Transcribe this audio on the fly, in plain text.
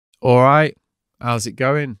All right, how's it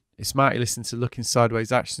going? It's Marty listening to Looking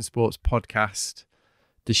Sideways Action Sports podcast,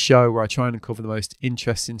 the show where I try and uncover the most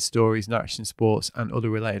interesting stories in action sports and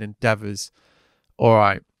other related endeavours. All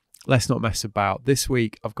right, let's not mess about. This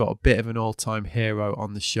week, I've got a bit of an all-time hero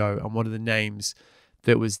on the show, and one of the names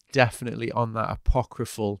that was definitely on that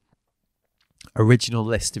apocryphal original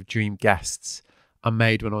list of dream guests I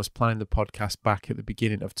made when I was planning the podcast back at the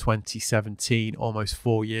beginning of 2017, almost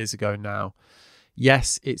 4 years ago now.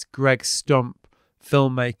 Yes, it's Greg Stump,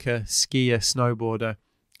 filmmaker, skier, snowboarder,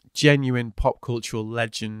 genuine pop cultural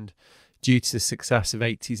legend due to the success of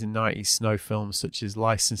 80s and 90s snow films such as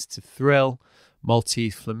License to Thrill,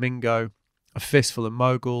 Maltese, Flamingo, A Fistful of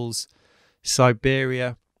Moguls,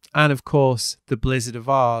 Siberia, and of course, the Blizzard of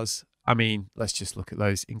Aaahhs. I mean, let's just look at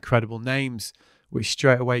those incredible names, which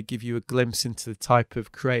straight away give you a glimpse into the type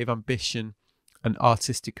of creative ambition and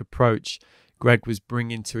artistic approach Greg was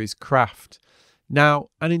bringing to his craft. Now,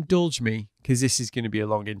 and indulge me, because this is going to be a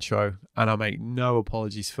long intro, and I'll make no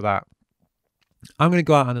apologies for that. I'm going to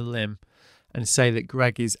go out on a limb and say that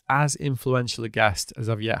Greg is as influential a guest as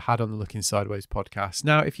I've yet had on the Looking Sideways podcast.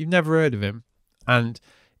 Now, if you've never heard of him, and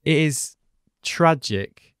it is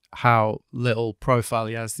tragic how little profile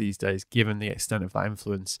he has these days, given the extent of that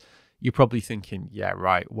influence, you're probably thinking, yeah,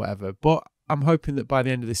 right, whatever. But I'm hoping that by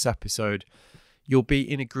the end of this episode, you'll be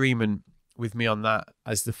in agreement with me on that,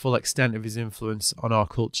 as the full extent of his influence on our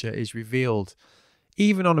culture is revealed.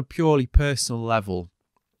 Even on a purely personal level,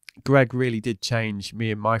 Greg really did change me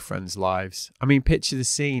and my friends' lives. I mean, picture the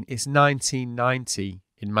scene. It's 1990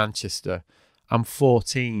 in Manchester. I'm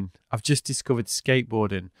 14. I've just discovered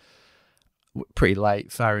skateboarding. Pretty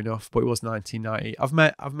late, fair enough, but it was 1990.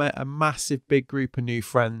 I've met a massive big group of new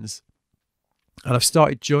friends, and I've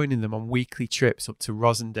started joining them on weekly trips up to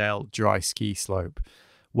Rosendale Dry Ski Slope,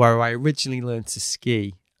 where I originally learned to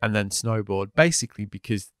ski and then snowboard, basically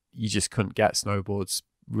because you just couldn't get snowboards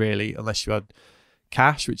really unless you had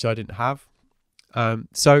cash, which I didn't have.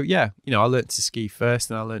 So yeah, I learned to ski first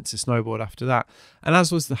and I learned to snowboard after that. And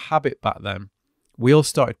as was the habit back then, we all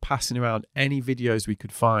started passing around any videos we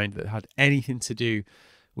could find that had anything to do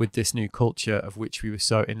with this new culture of which we were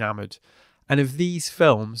so enamored. And of these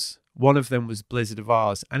films, one of them was Blizzard of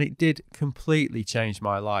Aaahhs, and it did completely change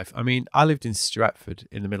my life. I mean, I lived in Stretford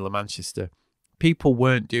in the middle of Manchester. People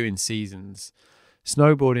weren't doing seasons.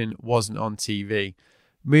 Snowboarding wasn't on TV.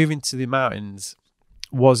 Moving to the mountains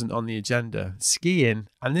wasn't on the agenda. Skiing,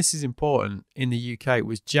 and this is important, in the UK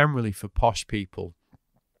was generally for posh people.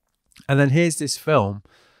 And then here's this film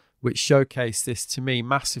which showcased this, to me,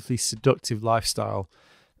 massively seductive lifestyle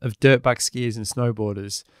of dirtbag skiers and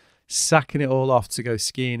snowboarders, sacking it all off to go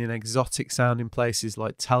skiing in exotic sounding places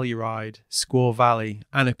like Telluride, Squaw Valley,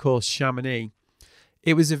 and of course Chamonix.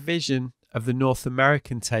 It was a vision of the North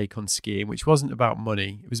American take on skiing, which wasn't about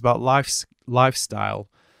money. It was about lifestyle.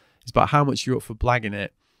 It's about how much you're up for blagging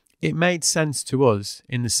it. It made sense to us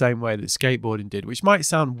in the same way that skateboarding did, which might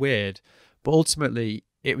sound weird, but ultimately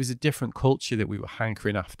it was a different culture that we were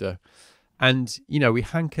hankering after. And, we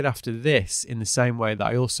hankered after this in the same way that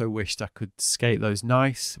I also wished I could skate those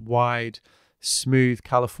nice, wide, smooth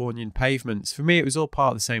Californian pavements. For me, it was all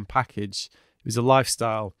part of the same package. It was a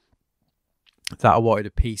lifestyle that I wanted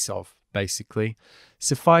a piece of, basically.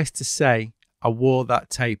 Suffice to say, I wore that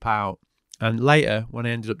tape out. And later, when I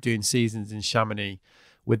ended up doing seasons in Chamonix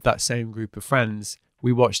with that same group of friends,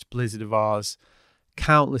 we watched Blizzard of Aaahhs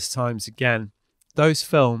countless times again. Those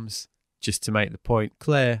films, just to make the point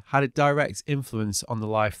clear, had a direct influence on the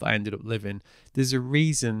life that I ended up living. There's a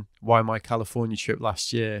reason why my California trip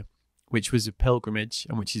last year, which was a pilgrimage,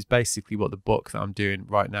 and which is basically what the book that I'm doing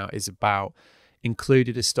right now is about,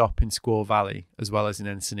 included a stop in Squaw Valley as well as in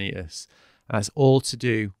Encinitas. And that's all to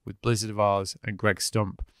do with Blizzard of Aaahhs and Greg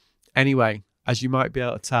Stump. Anyway, as you might be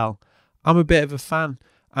able to tell, I'm a bit of a fan.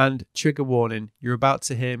 And trigger warning, you're about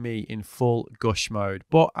to hear me in full gush mode.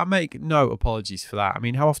 But I make no apologies for that. I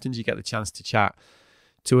mean, how often do you get the chance to chat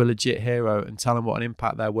to a legit hero and tell them what an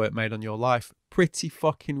impact their work made on your life? Pretty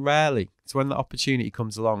fucking rarely. So when the opportunity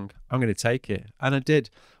comes along, I'm going to take it. And I did.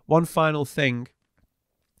 One final thing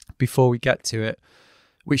before we get to it,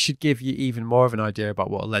 which should give you even more of an idea about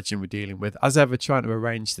what a legend we're dealing with. As ever, trying to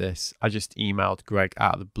arrange this, I just emailed Greg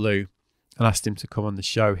out of the blue and asked him to come on the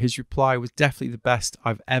show. His reply was definitely the best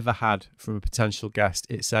I've ever had from a potential guest.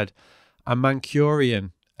 It said, "I'm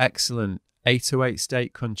Mancunian, excellent, 808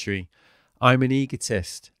 state country. I'm an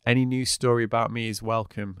egotist. Any news story about me is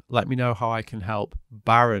welcome. Let me know how I can help.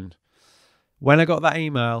 Baron." When I got that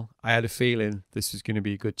email, I had a feeling this was going to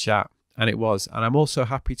be a good chat. And it was. And I'm also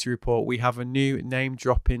happy to report we have a new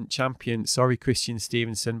name-dropping champion. Sorry, Christian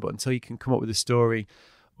Stevenson, but until you can come up with a story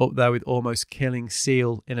up there with almost killing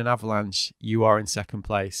Seal in an avalanche, you are in second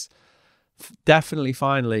place. Definitely,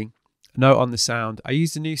 finally, note on the sound. I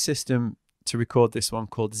used a new system to record this one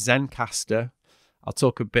called Zencaster. I'll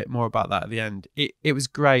talk a bit more about that at the end. It was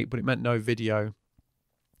great, but it meant no video.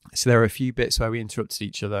 So there are a few bits where we interrupted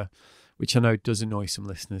each other, which I know does annoy some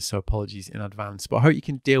listeners, so apologies in advance. But I hope you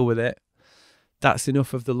can deal with it. That's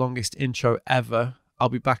enough of the longest intro ever. I'll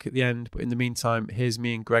be back at the end, but in the meantime, here's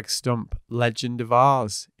me and Greg Stump, Legend of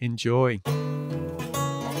Aaahhs. Enjoy.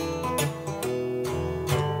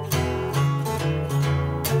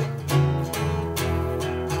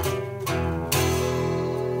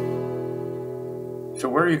 So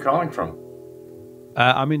where are you calling from?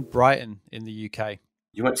 I'm in Brighton in the UK.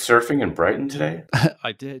 You went surfing in Brighton today?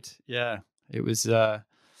 I did, yeah. It was, well,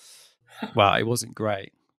 it wasn't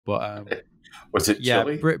great, but... Was it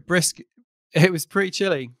chilly? Brisk. It was pretty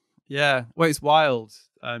chilly. Yeah. Well, it's wild.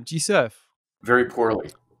 Do you surf? Very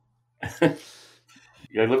poorly. I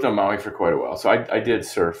lived on Maui for quite a while, so I did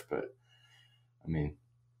surf, but I mean,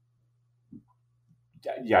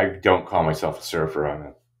 yeah, I don't call myself a surfer.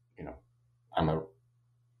 I'm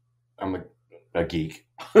a geek.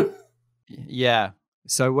 Yeah.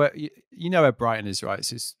 So you know where Brighton is, right?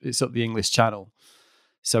 So it's up the English Channel.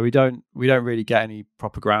 So we don't really get any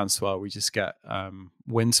proper groundswell. We just get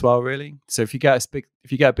wind swell, really. So if you get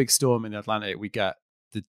a big storm in the Atlantic, we get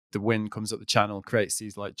the wind comes up the channel, creates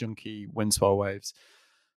these like junky wind swell waves.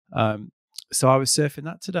 So I was surfing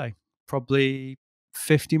that today, probably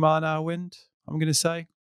 50-mile-an-hour wind, I'm going to say.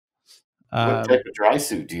 What type of dry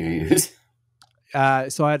suit do you use?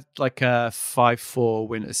 So I had like a 5'4"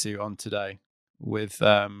 winter suit on today with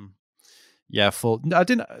full.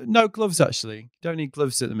 No gloves actually. Don't need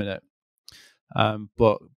gloves at the minute.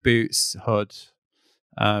 But boots, hood.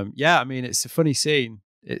 I mean, it's a funny scene.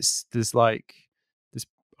 I'm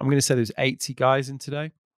going to say there's 80 guys in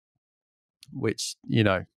today, which,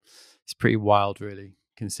 it's pretty wild, really,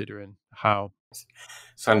 considering how.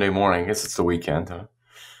 Sunday morning. I guess it's the weekend, huh?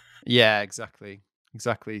 Yeah, exactly.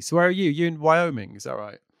 So where are you? You in Wyoming? Is that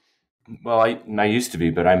right? Well, I used to be,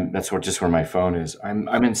 but that's just where my phone is. I'm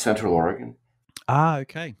in Central Oregon. Ah,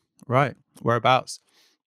 okay. Right. Whereabouts?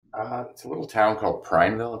 It's a little town called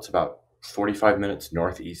Prineville. It's about 45 minutes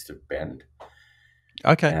northeast of Bend.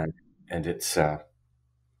 Okay. And it's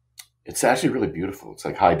actually really beautiful. It's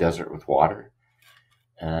like high desert with water.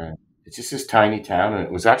 And it's just this tiny town, and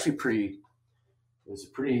it was actually a pretty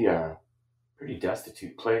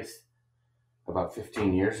destitute place about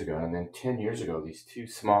 15 years ago. And then 10 years ago, these two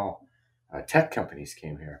small tech companies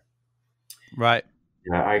came here. Right.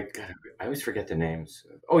 Yeah, I always forget the names.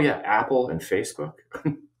 Oh yeah, Apple and Facebook.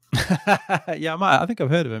 Yeah, I think I've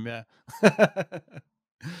heard of them. Yeah.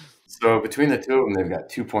 So between the two of them, they've got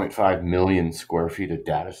 2.5 million square feet of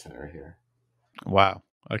data center here. Wow.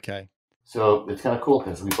 Okay. So it's kind of cool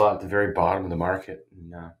because we bought at the very bottom of the market,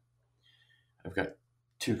 and I've got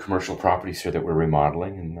 2 commercial properties here that we're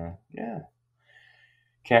remodeling, and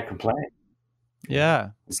can't complain.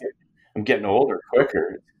 Yeah. I'm getting older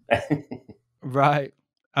quicker. Right.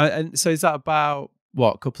 And so is that about,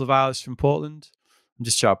 a couple of hours from Portland? I'm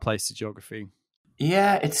just trying to place the geography.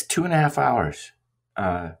 Yeah, it's 2.5 hours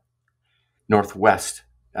northwest.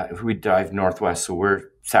 If we dive northwest, so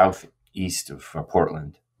we're southeast of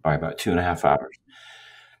Portland by about 2.5 hours.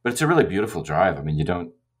 But it's a really beautiful drive. I mean, you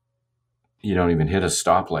don't even hit a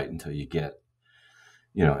stoplight until you get,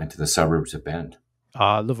 into the suburbs of Bend.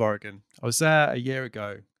 I love Oregon. I was there a year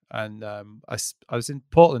ago, and I was in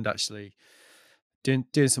Portland actually doing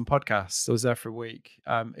some podcasts. I was there for a week.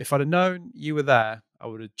 If I'd have known you were there, I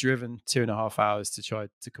would have driven 2.5 hours to try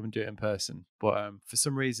to come and do it in person. But for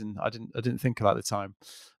some reason, I didn't think of that at the time.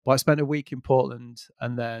 But I spent a week in Portland,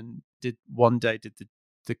 and then did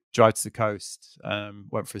the drive to the coast.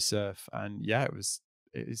 Went for a surf, and yeah, it was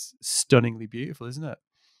stunningly beautiful, isn't it?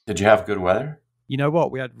 Did you have good weather? You know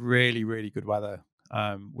what? We had really, really good weather.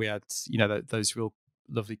 We had, those real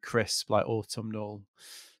lovely crisp, like autumnal,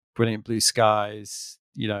 brilliant blue skies,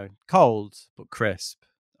 cold, but crisp.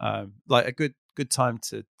 Like a good time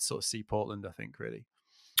to sort of see Portland, I think, really.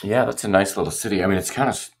 Yeah, that's a nice little city. I mean, it's kind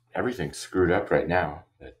of everything's screwed up right now.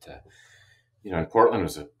 But, and Portland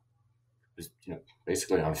was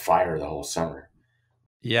basically on fire the whole summer.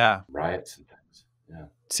 Yeah. Riots and things. Yeah.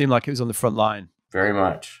 It seemed like it was on the front line. Very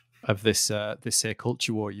much. Of this here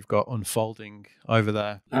culture war you've got unfolding over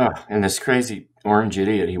there. And this crazy orange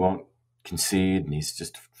idiot, he won't concede, and he's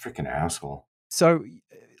just a freaking asshole. So,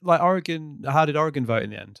 like Oregon, how did Oregon vote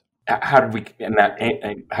in the end? How did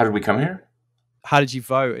we come here? How did you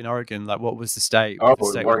vote in Oregon? Like, what was the state?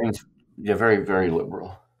 Oregon's very, very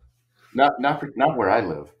liberal. Not where I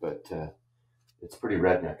live, but it's pretty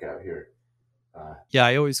redneck out here. Yeah,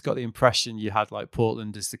 I always got the impression you had like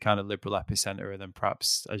Portland as the kind of liberal epicenter, and then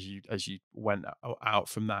perhaps as you went out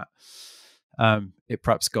from that, it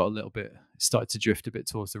perhaps got a little bit started to drift a bit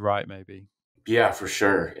towards the right, maybe. Yeah, for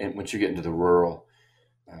sure. And once you get into the rural,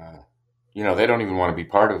 they don't even want to be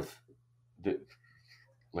part of the,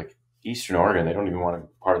 like Eastern Oregon. They don't even want to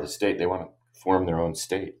be part of the state. They want to form their own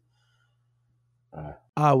state.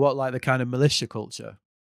 What, like the kind of militia culture?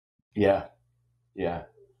 Yeah, yeah.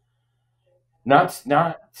 Not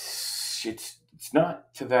it's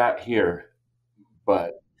not to that here,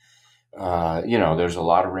 but there's a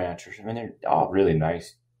lot of ranchers. I mean, they're all really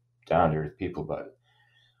nice, down to earth people, but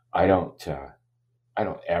I don't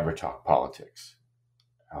ever talk politics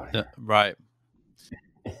out here. Right.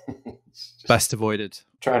 Best avoided.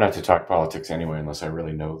 Try not to talk politics anyway, unless I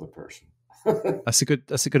really know the person. That's a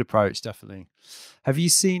good approach, definitely. Have you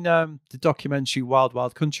seen the documentary Wild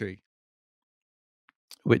Wild Country?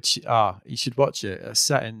 Which you should watch it. It's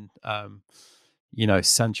set in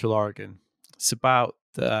Central Oregon. It's about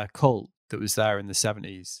the cult that was there in the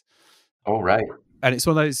 70s. Oh, right. And it's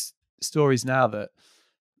one of those stories now that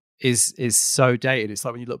is so dated. It's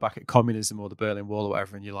like when you look back at communism or the Berlin Wall or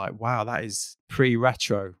whatever, and you're like, wow, that is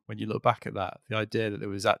pre-retro when you look back at that. The idea that there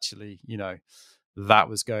was actually, that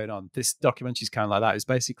was going on. This documentary is kind of like that. It's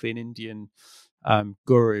basically an Indian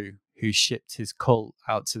guru who shipped his cult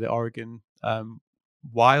out to the Oregon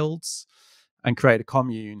wilds and created a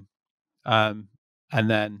commune. And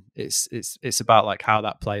then it's about like how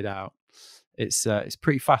that played out. It's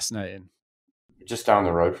pretty fascinating. Just down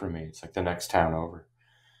the road from me. It's like the next town over.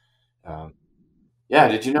 Yeah,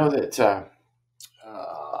 did you know that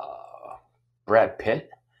Brad Pitt,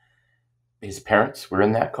 his parents were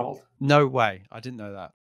in that cult? No way. I didn't know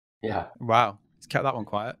that. Yeah. Wow. He's kept that one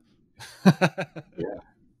quiet. Yeah.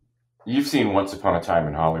 You've seen Once Upon a Time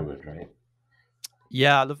in Hollywood, right?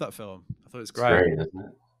 Yeah, I love that film. I thought it was great. It's great, isn't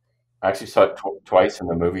it? I actually saw it twice in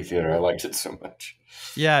the movie theater. I liked it so much.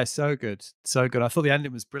 Yeah, so good. So good. I thought the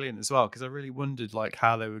ending was brilliant as well, because I really wondered like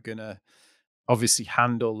how they were going to obviously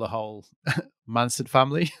handle the whole Manson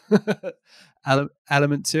family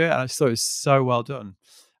element to it. And I just thought it was so well done.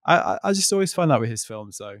 I just always find that with his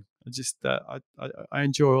films, though. I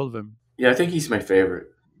enjoy all of them. Yeah, I think he's my favorite.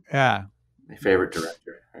 Yeah. My favorite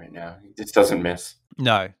director right now. He just doesn't miss.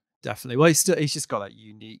 No, definitely. Well, he's just got that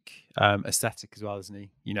unique aesthetic as well, isn't he?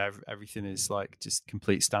 Everything is like just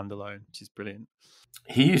complete standalone, which is brilliant.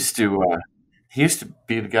 He used to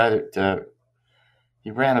be the guy that he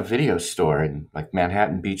ran a video store in like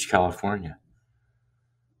Manhattan Beach, California,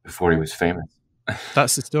 before he was famous.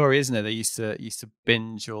 That's the story, isn't it? They used to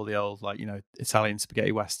binge all the old Italian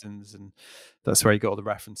spaghetti westerns, and that's where he got all the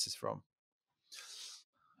references from.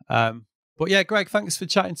 But yeah, Greg, thanks for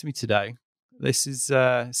chatting to me today. This is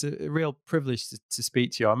it's a real privilege to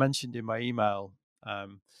speak to you. I mentioned in my email,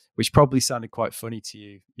 which probably sounded quite funny to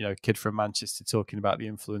you, kid from Manchester talking about the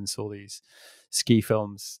influence all these ski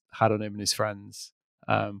films had on him and his friends.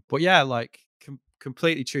 But yeah,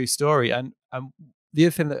 completely true story. And the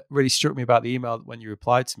other thing that really struck me about the email when you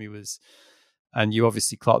replied to me was, and you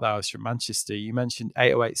obviously clocked that I was from Manchester, you mentioned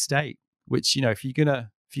 808 State, which, if you're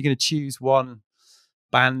gonna choose one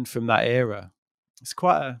band from that era, it's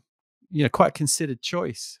quite a considered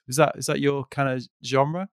choice. Is that your kind of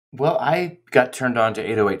genre? Well, I got turned on to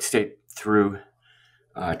 808 State through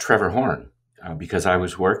Trevor Horn because I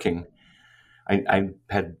was working. I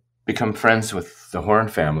had become friends with the Horn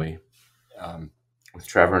family, with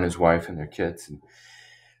Trevor and his wife and their kids,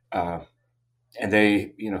 and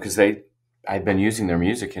they, because I'd been using their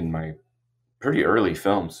music in my pretty early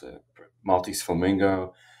films, Maltese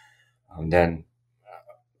Flamingo, and then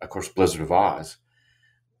of course Blizzard of Aaahhs,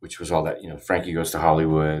 which was all that, Frankie Goes to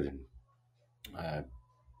Hollywood, and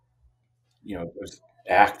it was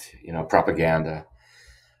act, propaganda,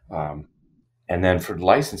 and then for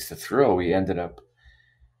License to Thrill, we ended up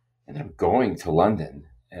going to London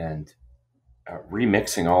and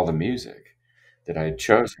remixing all the music that I had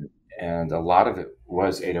chosen, and a lot of it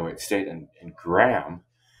was 808 State and Graham.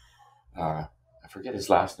 I forget his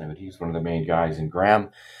last name, but he's one of the main guys. And Graham,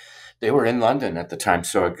 they were in London at the time,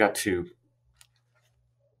 so I got to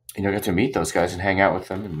meet those guys and hang out with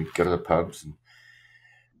them, and we'd go to the pubs, and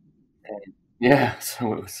yeah,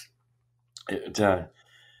 so it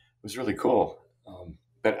was really cool.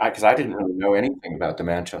 But because I didn't really know anything about the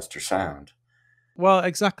Manchester sound. Well,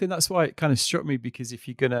 exactly. That's why it kind of struck me, because if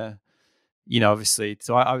you're gonna, obviously,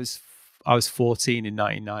 so I was 14 in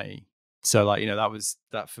 1990, so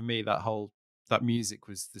that for me, that music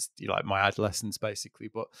was just my adolescence basically.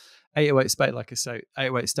 But 808 State, like I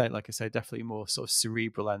say, definitely more sort of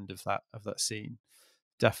cerebral end of that scene.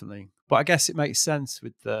 definitely. But I guess it makes sense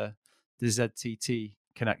with the ZTT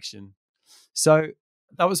connection. So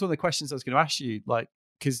that was one of the questions I was going to ask you, like,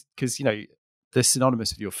 because they're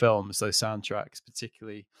synonymous with your films, those soundtracks,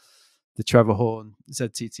 particularly the Trevor Horn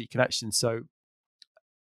ZTT connection. So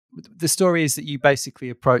the story is that you basically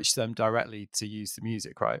approached them directly to use the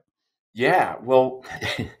music, right? Yeah, well,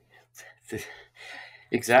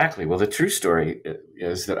 exactly. Well, the true story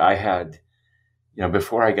is that I had,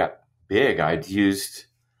 before I got big, I'd used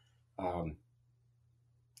a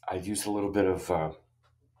little bit of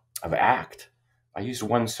Aahhhs. I used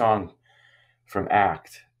one song from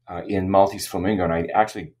Aahhhs in Maltese Flamingo, and I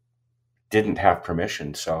actually didn't have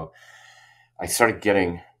permission. So I started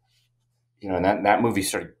getting, and that movie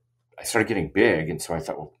I started getting big. And so I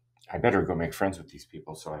thought, well, I better go make friends with these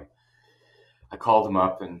people. So I called them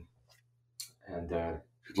up, and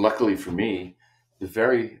luckily for me, the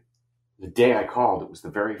day I called, it was the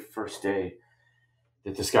very first day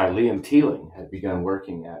that this guy, Liam Teeling, had begun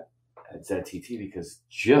working at ZTT, because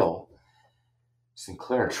Jill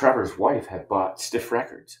Sinclair, Trevor's wife, had bought Stiff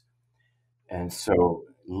Records. And so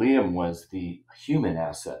Liam was the human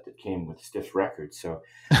asset that came with Stiff Records. So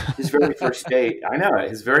his very first day,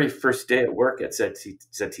 his very first day at work at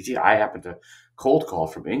ZTT, I happened to cold call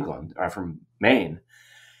from from Maine.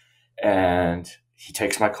 And he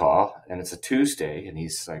takes my call, and it's a Tuesday, and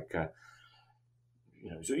he's like,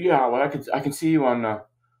 so, yeah, well, I can see you on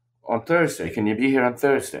Thursday. Can you be here on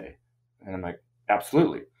Thursday? And I'm like,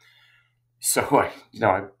 absolutely. So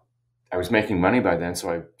I was making money by then, so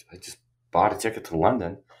I just bought a ticket to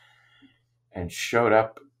London and showed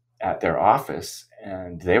up at their office,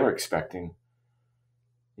 and they were expecting,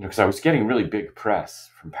 because I was getting really big press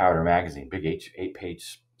from Powder Magazine, big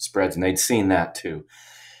 8-page spreads, and they'd seen that too.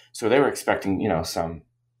 So they were expecting, some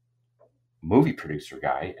movie producer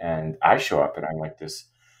guy, and I show up and I'm like this,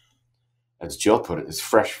 as Jill put it, this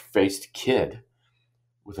fresh-faced kid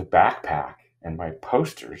with a backpack and my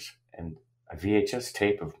posters and a VHS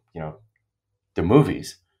tape of, the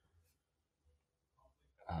movies.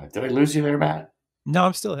 Did I lose you there, Matt? No,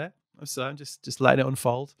 I'm still here. I'm just letting it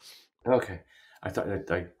unfold. Okay. I thought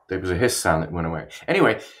there was a hiss sound that went away.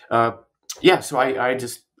 Anyway, so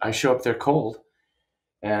I show up there cold,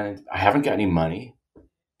 and I haven't got any money.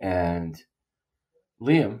 And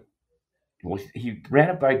Liam, well, he ran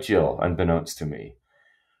it by Jill, unbeknownst to me,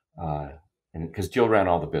 and because Jill ran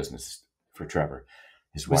all the business for Trevor,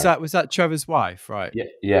 his wife. Was that Trevor's wife, right?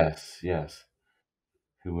 Yeah, yes.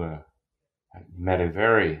 Who met a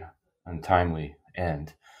very untimely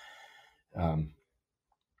end.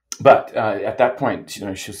 But at that point, she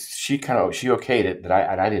okayed it, that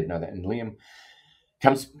I didn't know that. And Liam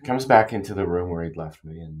comes back into the room where he'd left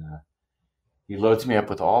me, and he loads me up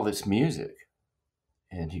with all this music,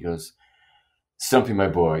 and he goes, "Stumpy, my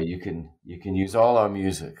boy, you can use all our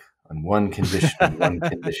music on one condition, one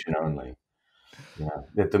condition only.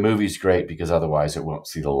 That the movie's great, because otherwise it won't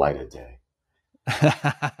see the light of day."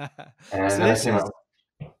 And so then I came up.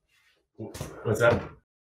 What's that?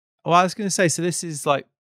 Well, I was going to say, so this is like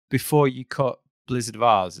before you cut Blizzard of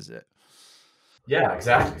Aaahhs, is it? Yeah,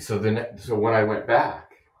 exactly. So when I went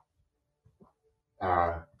back,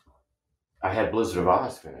 I had Blizzard of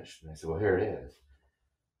Aaahhs finished, and I said, "Well, here it is."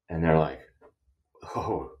 And they're like,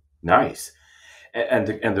 "Oh, nice." And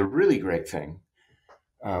the really great thing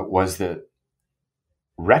was that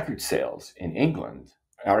record sales in England,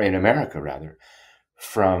 or in America rather,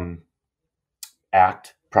 from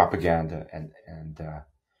Act, Propaganda, and it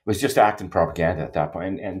was just Act and Propaganda at that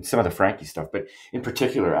point, and some of the Frankie stuff, but in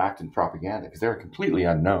particular Act and Propaganda, because they were completely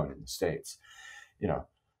unknown in the States.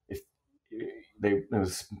 If it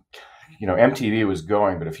was, MTV was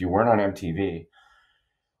going, but if you weren't on MTV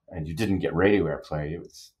and you didn't get radio airplay,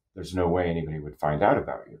 there's no way anybody would find out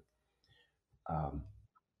about you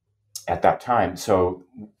at that time. So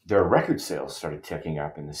their record sales started ticking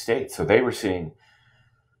up in the States. So they were seeing,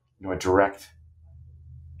 a direct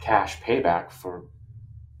cash payback for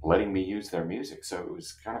letting me use their music. So it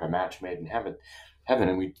was kind of a match made in heaven.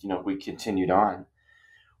 And we continued on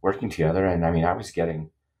working together. And I mean, I was getting,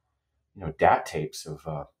 DAT tapes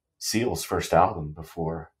of Seal's first album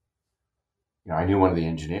before, I knew one of the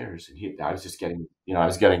engineers, and I was just getting, I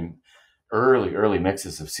was getting early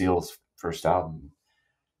mixes of Seal's first album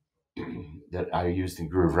that I used in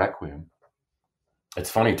Groove Requiem.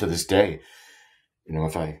 It's funny to this day,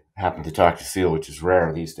 if I happen to talk to Seal, which is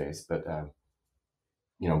rare these days, but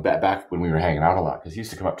back when we were hanging out a lot, because he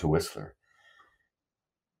used to come up to Whistler.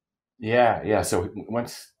 Yeah. So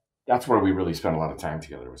that's where we really spent a lot of time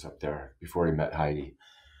together, was up there before he met Heidi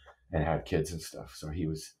and had kids and stuff. So he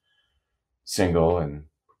was single, and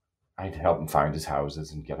I'd help him find his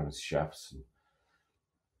houses and get him his chefs.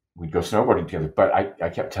 we'd go snowboarding together. But I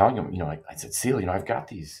kept telling him, I said, Seal, I've got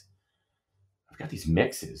these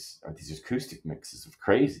mixes, or these acoustic mixes of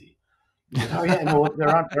Crazy. He goes, oh yeah, no,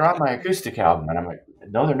 they're on my acoustic album. And I'm like,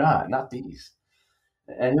 no, they're not these.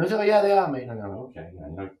 And he goes, oh yeah, they are, mate. And I'm like, okay,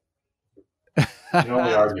 you can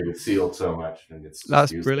only argue with Seal so much, and it's just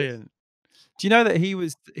That's useless. brilliant. Do you know that he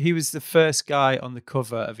was the first guy on the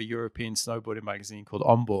cover of a European snowboarding magazine called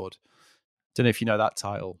Onboard? Don't know if you know that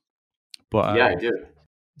title, but Yeah, I do.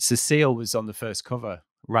 Cecile was on the first cover,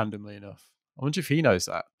 randomly enough. I wonder if he knows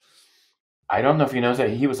that. I don't know if he knows that.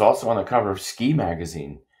 He was also on the cover of Ski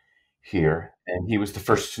Magazine here, and he was the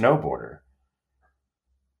first snowboarder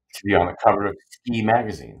to be on the cover of Ski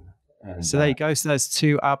Magazine. And, so there you go. So there's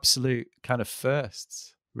two absolute kind of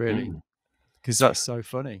firsts, really, because that's so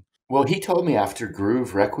funny. Well, he told me after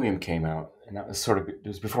Groove Requiem came out, and that was it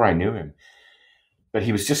was before I knew him, but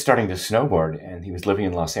he was just starting to snowboard, and he was living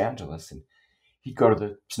in Los Angeles, and he'd go to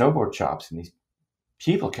the snowboard shops, and these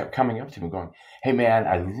people kept coming up to him and going, hey man,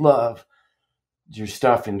 I love your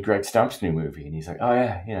stuff in Greg Stump's new movie. And he's like, oh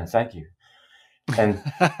yeah, thank you. And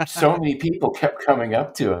so many people kept coming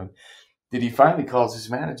up to him that he finally calls his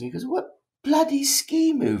manager. He goes, what bloody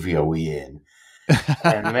ski movie are we in?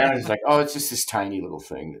 And the manager's like, oh, it's just this tiny little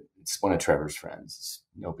thing. It's one of Trevor's friends. It's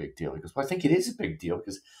no big deal. He goes, well, I think it is a big deal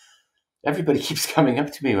because everybody keeps coming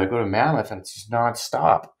up to me when I go to Mammoth, and it's just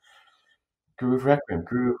nonstop. Groove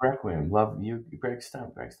Requiem. Love you, Greg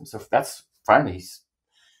Stump. So that's finally,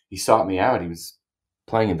 he sought me out. He was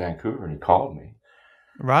playing in Vancouver, and he called me.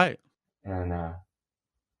 Right. And,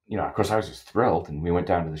 of course, I was just thrilled. And we went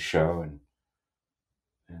down to the show, and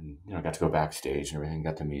got to go backstage and everything,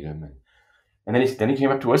 got to meet him. And then he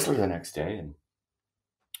came up to Whistler the next day, and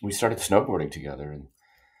we started snowboarding together. And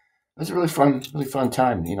it was a really fun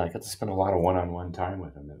time. I got to spend a lot of one-on-one time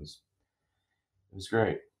with him. It was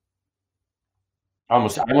great. I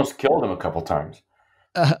almost killed him a couple times.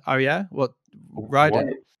 Oh yeah? What?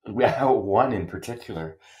 Riding? One in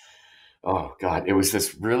particular. Oh God. It was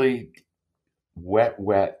this really wet,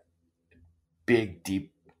 big,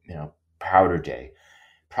 deep, powder day.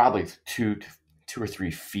 Probably 2 or 3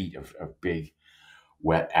 feet of big,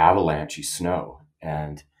 wet, avalanche-y snow.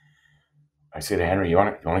 And I say to Henry, you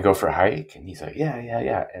want to go for a hike? And he's like,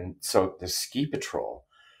 yeah. And so the ski patrol,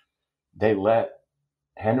 they let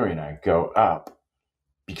Henry and I go up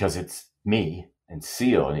because it's me and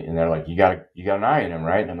Seal, and they're like, you got an eye on him,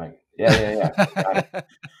 right? And I'm like, yeah. Got it.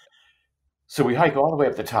 So we hike all the way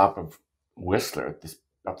up the top of Whistler,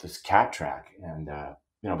 up this cat track, and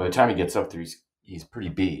by the time he gets up there, he's pretty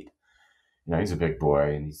beat. He's a big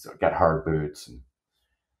boy, and he's got hard boots. And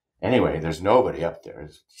anyway, there's nobody up there.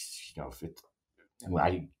 And when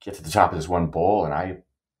I get to the top of this one bowl, and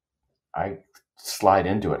I slide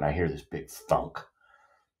into it, and I hear this big thunk,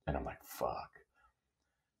 and I'm like, fuck.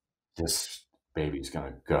 This baby's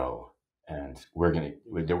gonna go, and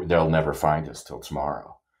they'll never find us till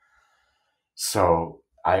tomorrow. So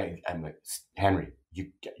I'm like, Henry,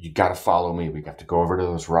 you got to follow me. We have to go over to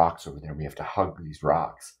those rocks over there. We have to hug these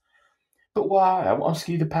rocks. But why? I want to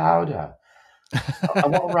ski the powder. I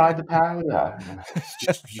want to ride the powder.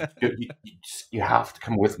 You have to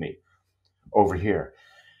come with me over here.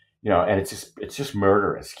 And it's just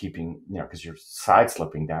murderous keeping, because you're side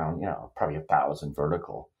slipping down, probably 1,000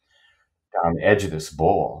 vertical down the edge of this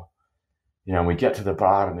bowl. And we get to the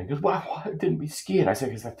bottom, and he goes, why didn't we ski it? I said,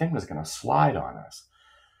 because that thing was going to slide on us.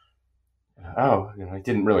 I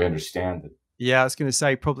didn't really understand it. Yeah, I was going to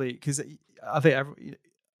say probably, because I think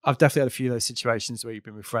I've definitely had a few of those situations where you've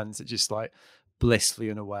been with friends that just like blissfully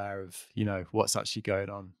unaware of, what's actually going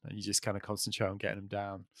on, and you just kind of concentrate on getting them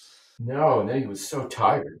down. No, and then he was so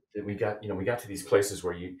tired that we got to these places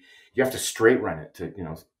where you have to straight run it to,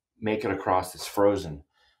 make it across this frozen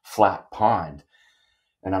flat pond.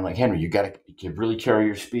 And I'm like, Henry, you really carry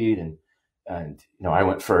your speed. And I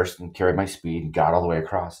went first and carried my speed and got all the way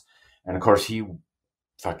across. And of course he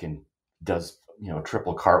fucking does, a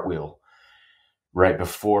triple cartwheel right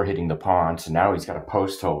before hitting the pond. So now he's got a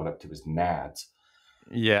post hole up to his nads.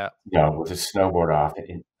 Yeah. With his snowboard off.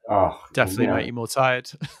 Definitely make you more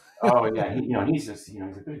tired. Oh yeah. He's just, he's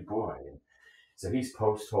a big boy. And so he's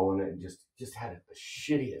post holing it and just had the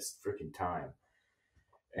shittiest freaking time.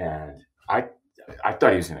 And I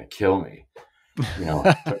thought he was going to kill me,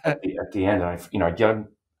 at the end,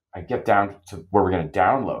 I get down to where we're going to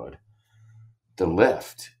download the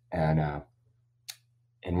lift, and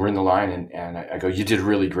we're in the line, and I go, you did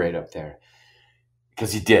really great up there,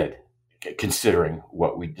 because he did, considering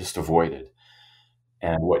what we just avoided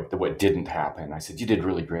and what didn't happen. I said, you did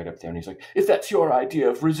really great up there. And he's like, if that's your idea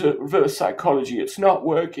of reverse psychology, it's not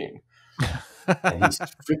working. and he's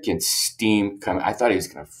freaking steam coming. I thought he was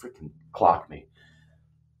going to freaking clock me.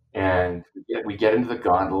 And we get into the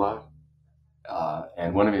gondola,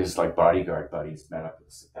 and one of his like bodyguard buddies met up with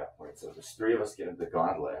us at that point. So there's three of us get into the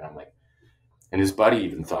gondola, and I'm like, and his buddy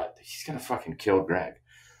even thought he's going to fucking kill Greg.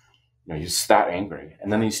 He's that angry.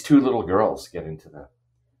 And then these two little girls get into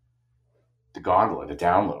the gondola to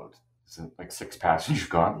download. It's like 6-passenger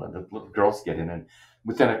gondola. The little girls get in, and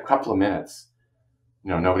within a couple of minutes,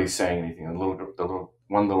 nobody's saying anything. And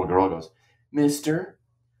one little girl goes, "Mister,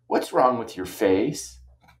 what's wrong with your face?"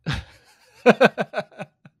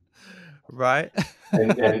 Right.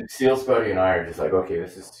 and Seal's buddy and I are just like, okay,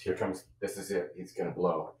 this is it. He's gonna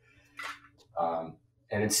blow.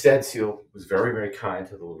 And instead, Seal was very, very kind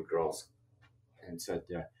to the little girls and said,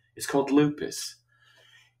 "It's called lupus."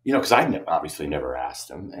 Because I obviously never asked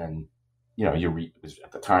him, and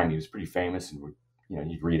at the time he was pretty famous, and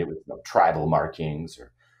you'd read it with tribal markings,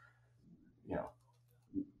 or you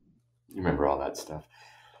remember all that stuff.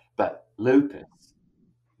 But lupus,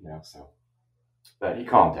 so. But he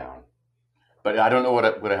calmed down. But I don't know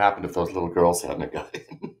what would have happened if those little girls hadn't got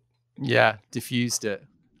in. Yeah, diffused it.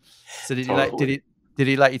 So did Totally. did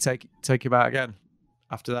he let you take him out again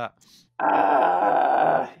after that?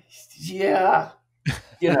 Yeah.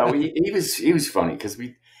 He was funny because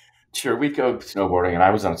we'd go snowboarding, and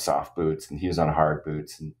I was on soft boots and he was on hard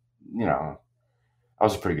boots, and I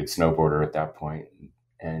was a pretty good snowboarder at that point.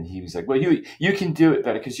 And he was like, "Well, you can do it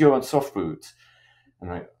better because you're on soft boots." And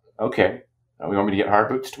I'm like, "Okay, we want me to get hard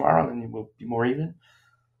boots tomorrow, and then we'll be more even."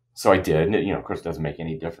 So I did, and of course, it doesn't make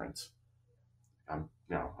any difference.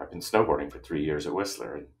 I've been snowboarding for 3 years at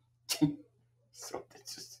Whistler, and so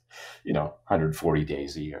it's just 140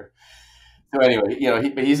 days a year. So anyway,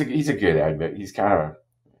 but he's a good egg, but he's kind of a,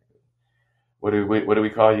 what do we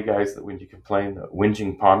call you guys that when you complain, the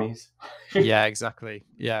whinging pommies? Yeah, exactly.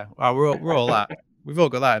 Yeah, well, we're all that. We've all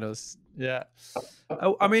got that in us. Yeah.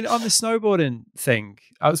 I mean, on the snowboarding thing,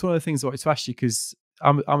 that was one of the things I wanted to ask you, because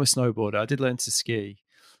I'm a snowboarder. I did learn to ski.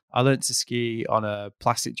 I learned to ski on a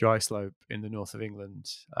plastic dry slope in the north of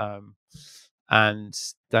England, and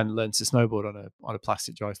then learned to snowboard on a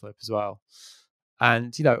plastic dry slope as well.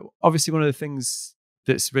 And obviously, one of the things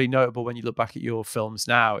that's really notable when you look back at your films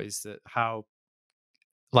now is that how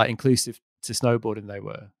like inclusive to snowboarding they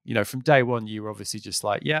were. From day one, you were obviously just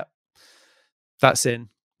like, yeah, that's in,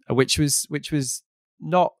 which was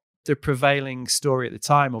not the prevailing story at the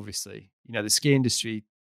time. Obviously, the ski industry,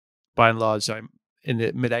 by and large, in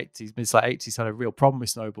the mid late 80s, had a real problem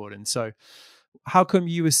with snowboarding. So how come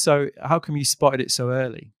you spotted it so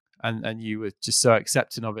early, and you were just so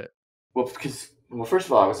accepting of it? Well, first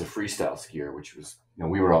of all, I was a freestyle skier, which was,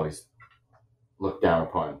 we were always looked down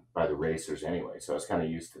upon by the racers anyway, so I was kind of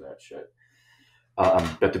used to that shit.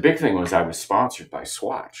 But the big thing was I was sponsored by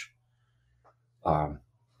Swatch.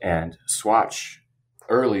 And Swatch,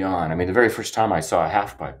 early on, I mean, the very first time I saw a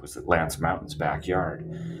half pipe was at Lance Mountain's backyard.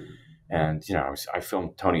 And, I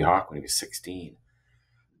filmed Tony Hawk when he was 16.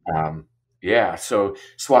 Yeah, so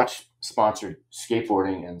Swatch sponsored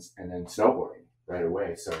skateboarding and then snowboarding right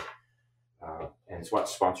away. So, and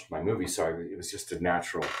Swatch sponsored my movie, so it was just a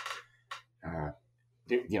natural,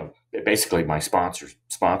 basically my sponsors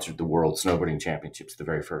sponsored the World Snowboarding Championships, the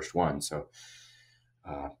very first one. So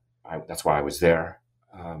that's why I was there.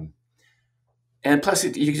 And plus,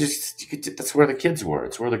 that's where the kids were.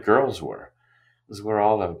 It's where the girls were. It was where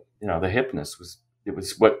all the, the hipness was. It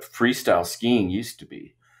was what freestyle skiing used to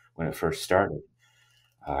be when it first started.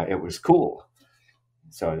 It was cool.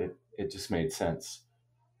 So it just made sense.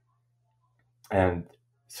 And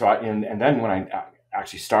so and then when I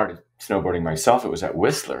actually started snowboarding myself, it was at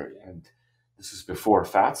Whistler, and this is before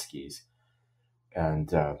fat skis.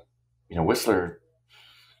 And Whistler,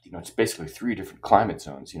 it's basically 3 different climate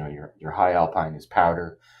zones. Your high alpine is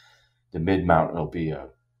powder, the mid mountain will be a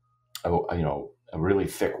really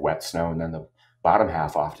thick wet snow, and then the bottom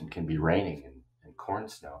half often can be raining and corn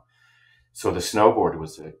snow. So the snowboard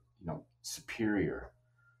was a superior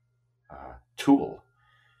tool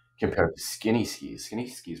compared to skinny skis. Skinny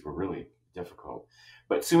skis were really difficult,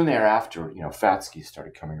 but soon thereafter, fat skis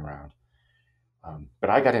started coming around. But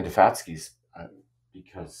I got into fat skis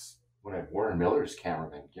because when Warren Miller's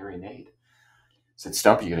cameraman, Gary Nade, said,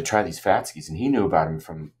 "Stumpy, you got to try these fat skis," and he knew about them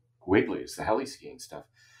from Wiggly's, the heli skiing stuff.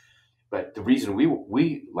 But the reason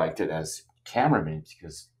we liked it as cameramen is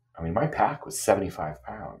because, I mean, my pack was 75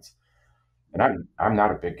 pounds, and I'm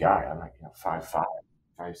not a big guy. I'm like 5'5",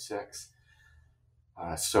 5'6".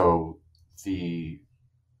 So the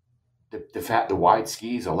wide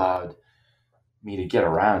skis allowed me to get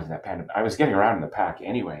around in that pan. I was getting around in the pack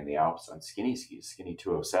anyway in the Alps on skinny skis, skinny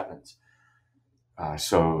 207s.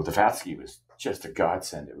 So the fat ski was just a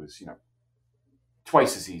godsend. It was,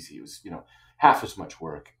 twice as easy. It was, half as much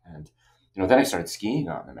work. And, then I started skiing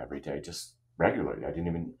on them every day, just regularly. I didn't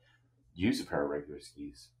even use a pair of regular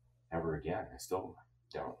skis ever again. I still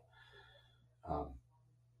don't. Um,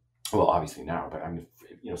 well, obviously now, but I mean,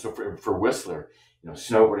 so for Whistler,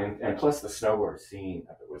 snowboarding, and plus the snowboard scene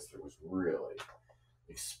up at Whistler was really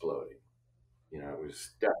exploding. It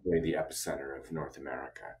was definitely the epicenter of North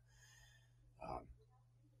America. Um,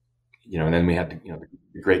 and then we had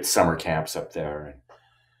the great summer camps up there,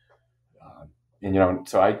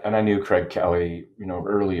 so I knew Craig Kelly,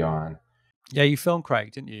 early on. Yeah, you filmed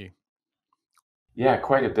Craig, didn't you? Yeah,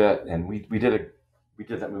 quite a bit, and we did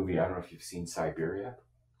that movie. I don't know if you've seen Siberia.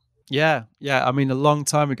 Yeah. I mean, a long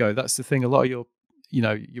time ago. That's the thing. A lot of your,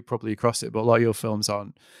 you're probably across it, but a lot of your films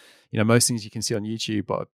aren't. Most things you can see on YouTube,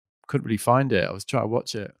 but I couldn't really find it. I was trying to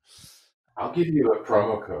watch it. I'll give you a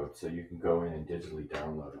promo code so you can go in and digitally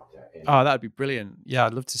download it. Oh, that'd be brilliant. Yeah,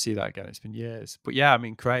 I'd love to see that again. It's been years, but yeah, I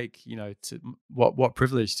mean, Craig, what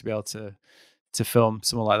privilege to be able to film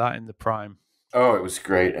someone like that in the prime. Oh, it was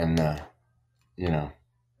great, and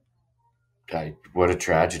what a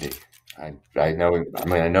tragedy. I know. I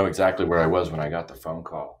mean, I know exactly where I was when I got the phone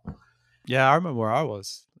call. Yeah, I remember where I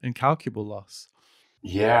was. Incalculable loss.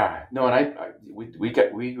 Yeah, no, and we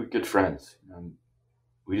were good friends.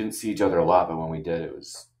 We didn't see each other a lot, but when we did, it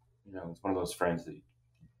was it's one of those friends that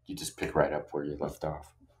you just pick right up where you left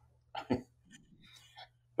off.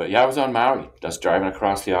 But yeah, I was on Maui, just driving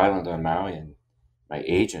across the island on Maui, and my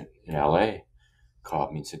agent in LA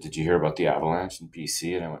called me and said, "Did you hear about the avalanche in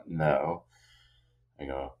BC?" And I went, "No."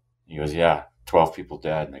 He goes, "Yeah, 12 people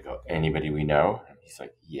dead." And I go, "Anybody we know?" And he's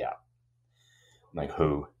like, "Yeah." I'm like,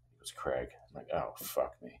 "Who?" He goes, "Craig." I'm like, "Oh,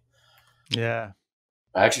 fuck me." Yeah.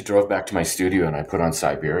 I actually drove back to my studio and I put on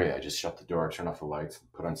Siberia. I just shut the door, turned off the lights,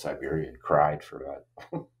 and put on Siberia and cried for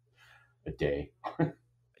about a day.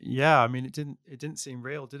 Yeah, I mean, it didn't seem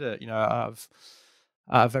real, did it? Out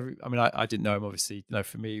of every, I mean, I didn't know him, obviously.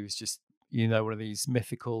 For me, he was just one of these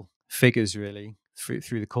mythical figures, really,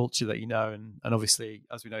 through the culture that and obviously,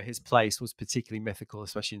 as we know, his place was particularly mythical,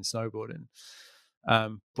 especially in snowboarding.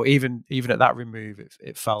 But even at that remove,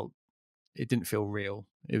 it didn't feel real.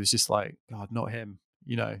 It was just like, God, not him.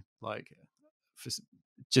 Like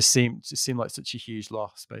just seemed like such a huge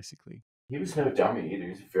loss, basically. He was no dummy either. He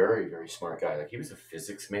was a very, very smart guy. Like, he was a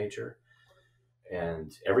physics major,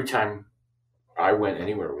 and every time I went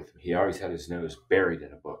anywhere with him, he always had his nose buried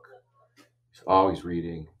in a book. He's always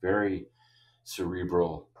reading, very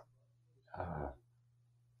cerebral. Uh,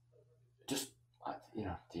 just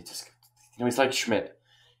he's like Schmidt.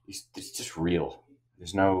 It's just real.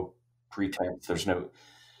 There's no pretense. There's no,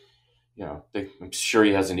 I'm sure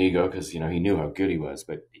he has an ego because he knew how good he was,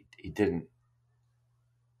 but he didn't.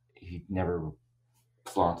 He never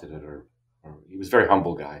flaunted it, or he was a very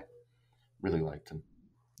humble guy. Really liked him.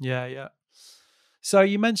 Yeah. So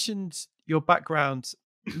you mentioned your background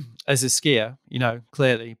as a skier,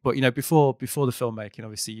 clearly, but before the filmmaking,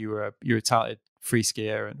 obviously you were a talented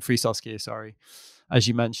freestyle skier, sorry, as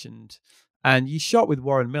you mentioned, and you shot with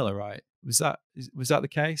Warren Miller, right? Was that the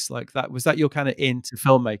case? Like, that was that your kind of into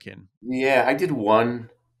filmmaking? Yeah, I did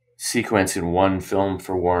one sequence in one film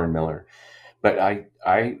for Warren Miller, but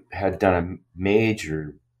I had done a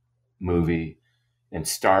major movie and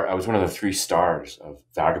I was one of the 3 stars of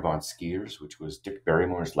Vagabond Skiers, which was Dick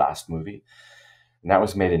Barrymore's last movie, and that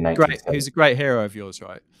was made in 1970. Great, who's a great hero of yours,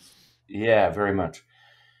 right? Yeah, very much.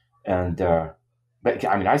 And but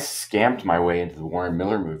I mean, I scammed my way into the Warren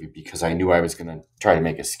Miller movie because I knew I was going to try to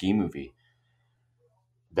make a ski movie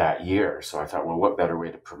that year. So I thought, well, what better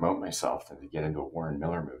way to promote myself than to get into a Warren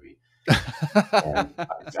Miller movie? And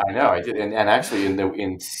I know I did, and actually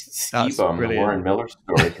in Ski Bum, the Warren Miller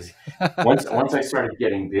story, because once I started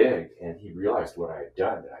getting big, and he realized what I had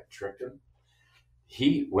done, that I tricked him.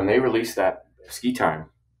 When they released that Ski Time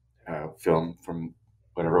film from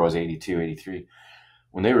whatever it was, 82, 83,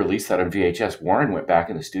 when they released that on VHS, Warren went back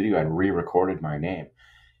in the studio and re-recorded my name.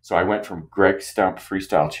 So I went from Greg Stump,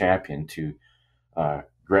 freestyle champion, to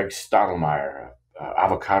Greg Stottlemyre,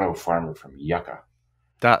 avocado farmer from Yucca.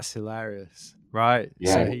 That's hilarious, right?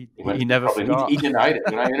 Yeah, so he never forgot. He denied it.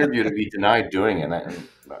 When I interviewed him, he denied doing it, and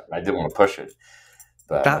I didn't want to push it.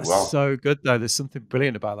 But that's so good, though. There's something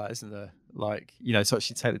brilliant about that, isn't there? Like, to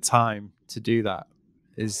actually take the time to do that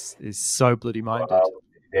is so bloody minded.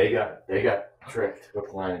 They got tricked,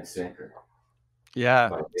 hook, line, and sinker. Yeah.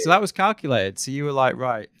 So that was calculated. So you were like,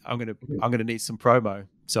 right, I'm gonna need some promo,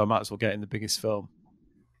 so I might as well get in the biggest film.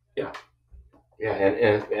 Yeah. Yeah,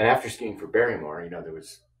 and after skiing for Barrymore, it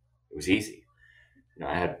was easy.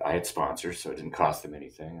 I had sponsors, so it didn't cost them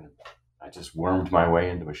anything, and I just wormed my way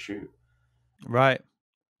into a shoot. Right.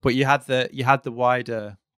 But you had the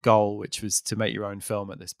wider goal, which was to make your own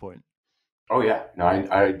film at this point. Oh yeah, no,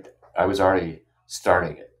 I was already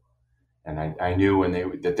starting it, and I knew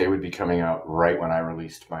that they would be coming out right when I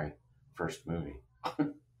released my first movie.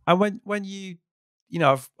 And when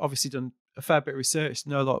I've obviously done a fair bit of research,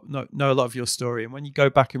 know a lot of your story, and when you go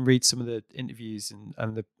back and read some of the interviews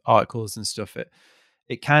and the articles and stuff,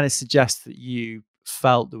 it kind of suggests that you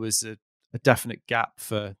felt there was a definite gap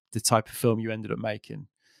for the type of film you ended up making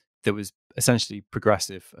that was essentially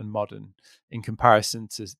progressive and modern in comparison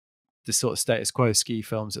to the sort of status quo ski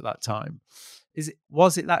films at that time.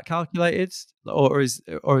 Was it that calculated, or is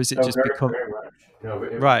it No, just very, become very much. No,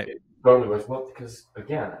 right? it totally was. Well, because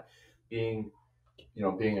again, being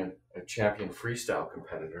being a champion freestyle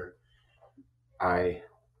competitor, I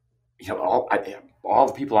all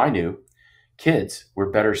the people I knew, kids, were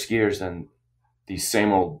better skiers than these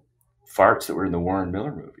same old farts that were in the Warren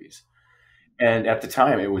Miller movies. And at the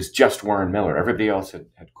time, it was just Warren Miller. Everybody else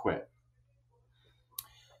had quit.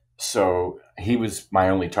 So he was my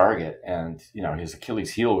only target, and his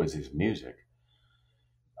Achilles heel was his music,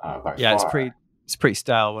 by Yeah, it's far. pretty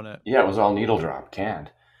stale, wasn't it? Yeah, it was all needle drop,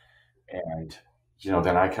 canned, and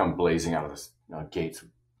then I come blazing out of the gates.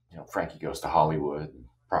 Frankie Goes to Hollywood, and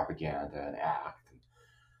Propaganda, and Act. And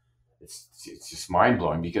it's just mind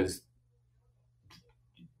blowing because,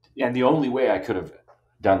 and the only way I could have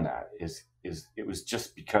done that is it was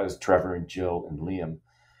just because Trevor and Jill and Liam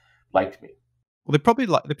liked me. Well, they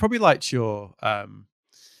probably liked your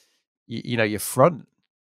your front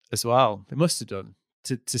as well. They must have done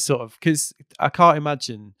to sort of, because I can't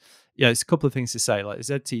imagine. Yeah, it's a couple of things to say. Like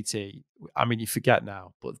ZTT, I mean, you forget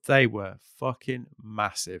now, but they were fucking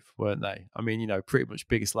massive, weren't they? I mean, pretty much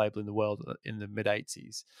biggest label in the world in the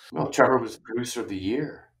mid-80s. Well, Trevor was producer of the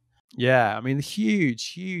year. Yeah, I mean,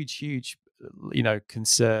 huge, huge, huge,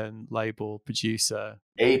 concern, label, producer.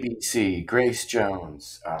 ABC, Grace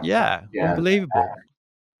Jones, Yeah, Propaganda. unbelievable.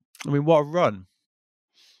 I mean, what a run.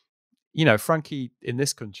 Frankie in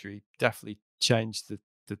this country definitely changed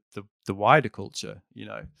the wider culture.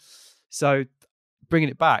 So bringing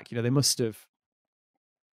it back, they're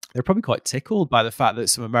probably quite tickled by the fact that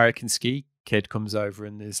some American ski kid comes over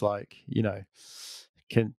and is like, do you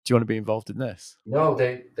want to be involved in this? No,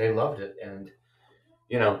 they loved it, and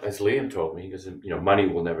as Liam told me, because money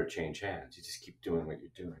will never change hands. You just keep doing what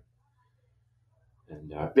you're doing,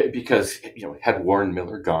 and because had Warren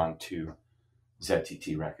Miller gone to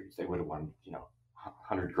ZTT Records, they would have won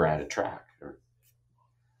 100 grand a track, or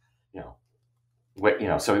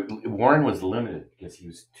So Warren was limited because he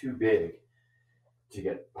was too big to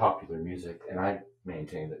get popular music, and I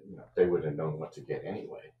maintained that they would have known what to get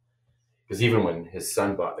anyway. Because even when his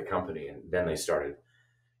son bought the company, and then they started,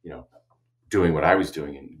 doing what I was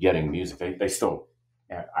doing and getting music, they still,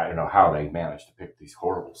 I don't know how they managed to pick these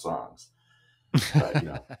horrible songs, but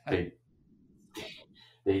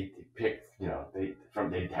they picked,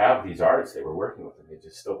 they'd have these artists they were working with, and they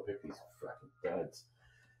just still pick these fucking duds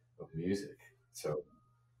of music. So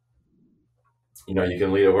you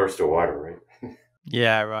can lead a horse to water, right?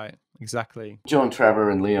 Yeah, right. Exactly. Joe and Trevor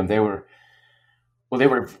and Liam, they were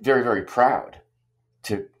very, very proud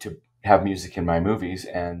to have music in my movies,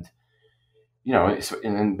 and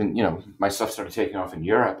and then my stuff started taking off in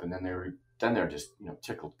Europe, and then they're just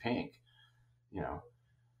tickled pink,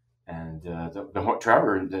 and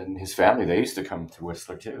Trevor and his family, they used to come to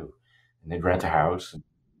Whistler too, and they'd rent a house. And,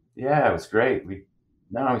 yeah, it was great. I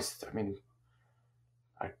mean,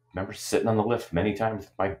 I remember sitting on the lift many times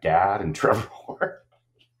with my dad and Trevor.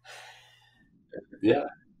 Yeah,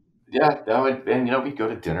 yeah. And we'd go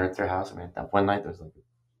to dinner at their house. I mean, that one night there was like a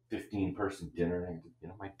 15-person dinner, and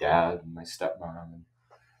my dad and my stepmom, and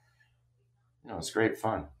it was great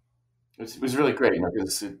fun. It was really great,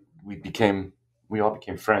 because we all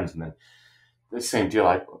became friends, and then the same deal.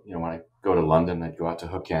 When I go to London, I'd go out to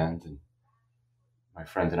Hook End, and my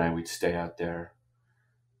friend and I, we'd stay out there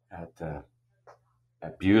at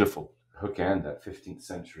that beautiful Hook End, that 15th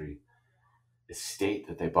century estate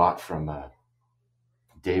that they bought from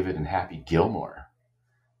David and Happy Gilmore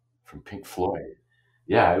from Pink Floyd.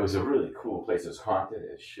 Yeah, it was a really cool place. It was haunted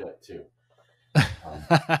as shit too.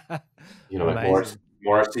 Like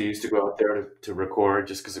Morrissey used to go out there to record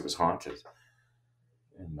just because it was haunted.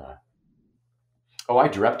 And I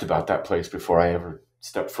dreamt about that place before I ever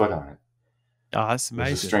stepped foot on it. Oh, that's amazing.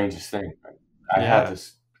 It was the strangest thing. I had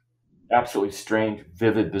this absolutely strange,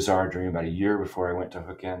 vivid, bizarre dream about a year before I went to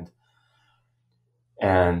Hook End.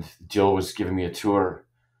 And Jill was giving me a tour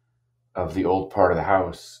of the old part of the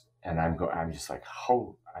house. And I'm just like,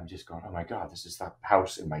 oh my God, this is that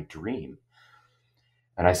house in my dream.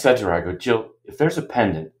 And I said to her, I go, Jill, if there's a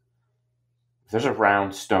pendant if there's a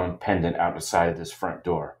round stone pendant out the side of this front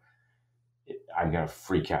door, I'm going to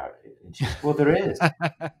freak out. And she's, well, there is.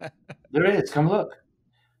 There is. Come look.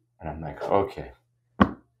 And I'm like, okay.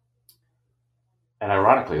 And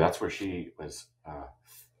ironically, that's where she was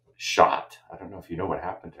shot. I don't know if you know what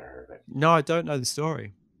happened to her, but No, I don't know the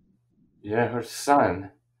story. yeah, her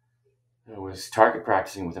son was target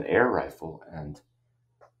practicing with an air rifle, and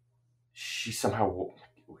she somehow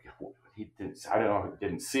he didn't. I don't know.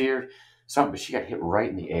 Didn't see her something, but she got hit right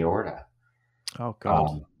in the aorta. Oh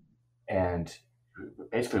God. And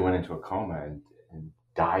basically went into a coma and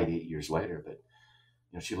died 8 years later.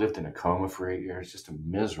 But she lived in a coma for 8 years. Just a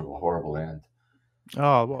miserable, horrible end.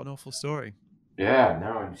 Oh, what an awful story. Yeah,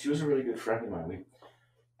 no, and she was a really good friend of mine.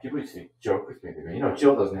 People used to joke with me. They go,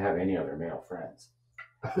 Jill doesn't have any other male friends.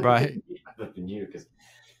 Right. Other than you, because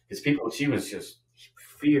she was just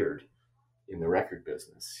feared in the record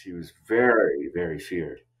business. She was very, very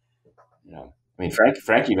feared. I mean,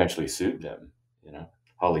 Frankie eventually sued them.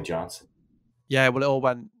 Holly Johnson. Yeah, well,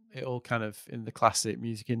 it all kind of in the classic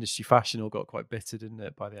music industry fashion, all got quite bitter, didn't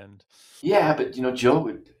it, by the end? Yeah, but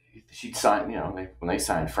Jill she'd sign. When they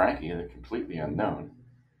signed Frankie, they're completely unknown,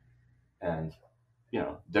 and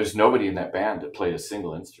there's nobody in that band that played a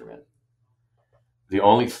single instrument. The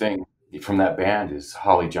only thing from that band is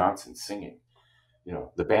Holly Johnson singing.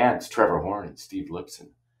 The band's Trevor Horn and Steve Lipson,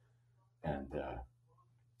 and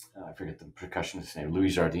I forget the percussionist's name,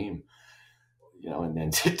 Louis Jardim. And then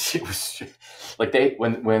it was like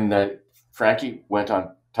when Frankie went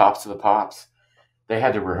on Tops of the Pops, they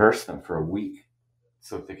had to rehearse them for a week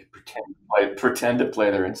so that they could pretend to play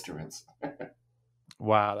their instruments.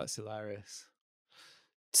 Wow, that's hilarious.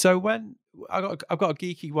 So when I've got a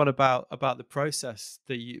geeky one about the process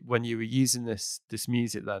that when you were using this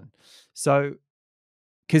music then. So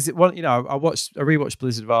because I rewatched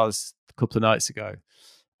Blizzard of Aaahhs a couple of nights ago.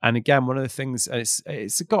 And again, one of the things, and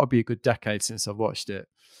it's got to be a good decade since I've watched it,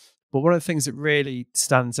 but one of the things that really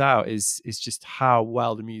stands out is just how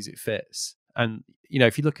well the music fits. And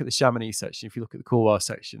if you look at the Chamonix section, if you look at the Couloir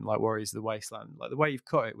section, like Warriors of the Wasteland, like the way you've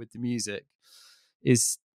cut it with the music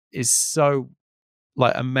is so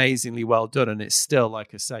like amazingly well done. And it's still,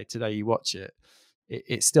 like I say, today you watch it,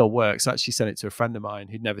 it still works. I actually sent it to a friend of mine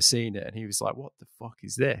who'd never seen it, and he was like, "What the fuck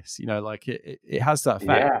is this?" Like it has that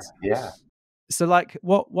effect. Yeah. So like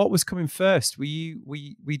what was coming first? Were you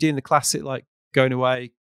doing the classic, like going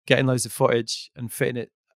away, getting loads of footage and fitting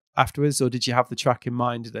it afterwards, or did you have the track in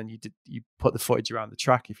mind and then you put the footage around the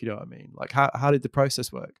track, if you know what I mean? Like how did the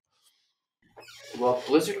process work? Well,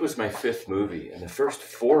 Blizzard was my fifth movie, and the first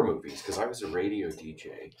four movies, because I was a radio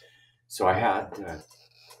DJ, so I had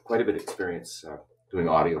quite a bit of experience doing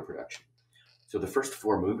audio production. So the first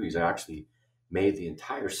four movies, I actually made the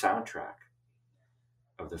entire soundtrack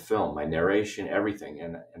of the film, my narration, everything,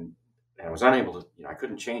 and I was unable to, I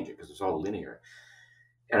couldn't change it because it was all linear,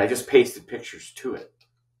 and I just pasted pictures to it.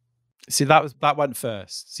 See, that went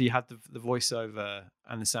first. So you had the voiceover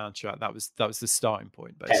and the soundtrack. That was the starting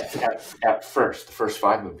point, basically. At first, the first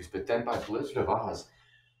five movies, but then by Blizzard of Aaahhs,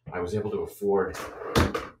 I was able to afford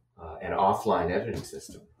an offline editing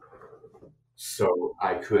system, so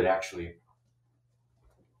I could actually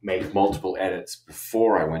make multiple edits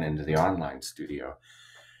before I went into the online studio.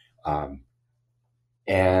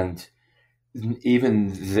 And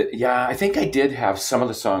even I think I did have some of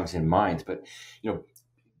the songs in mind, but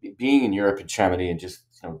being in Europe and Chamonix, and just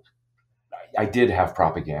I did have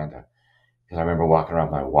propaganda, because I remember walking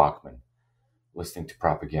around my Walkman listening to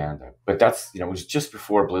propaganda. But that's it was just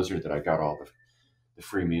before Blizzard that I got all the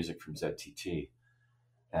free music from ZTT,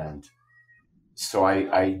 and so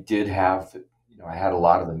I did have I had a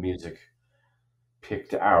lot of the music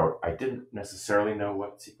picked out. I didn't necessarily know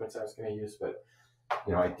what sequence I was going to use, but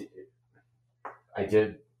I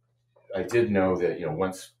did know that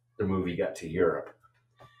once the movie got to Europe,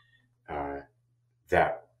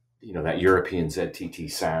 that that European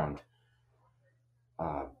ZTT sound,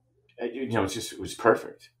 it was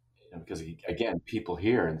perfect, because again, people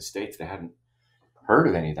here in the States, they hadn't heard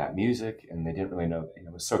of any of that music, and they didn't really know.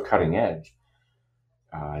 It was so cutting edge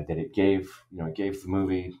that it gave the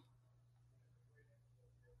movie.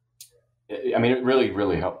 It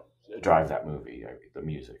really helped drive that movie, the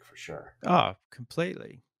music, for sure. Oh,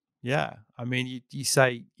 completely. Yeah. I mean, you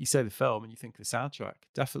say the film and you think the soundtrack,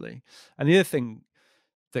 definitely. And the other thing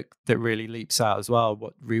that really leaps out as well,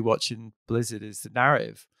 what rewatching Blizzard, is the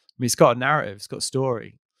narrative. I mean, it's got a narrative, it's got a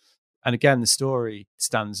story. And again, the story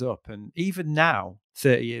stands up. And even now,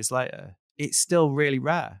 30 years later, it's still really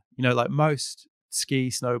rare. Like most ski,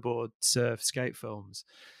 snowboard, surf, skate films,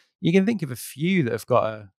 you can think of a few that have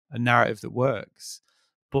got a narrative that works.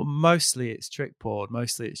 but mostly it's trick board.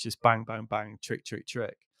 Mostly it's just bang, bang, bang, trick, trick,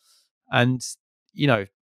 trick. And, you know,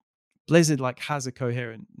 Blizzard like has a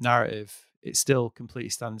coherent narrative. It still completely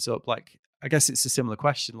stands up. Like, I guess it's a similar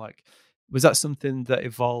question. Like, was that something that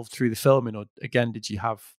evolved through the filming, or again, did you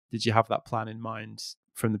have that plan in mind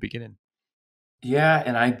from the beginning? Yeah,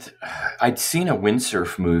 and I'd seen a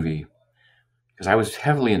windsurf movie because I was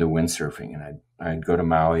heavily into windsurfing, and I'd go to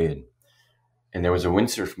Maui, and there was a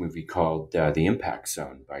windsurf movie called The Impact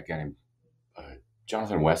Zone by a guy named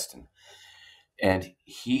Jonathan Weston, and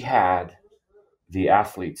he had the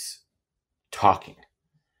athletes talking,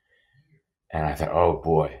 and I thought, oh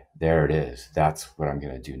boy, there it is. That's what I'm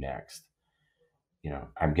going to do next.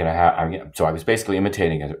 So I was basically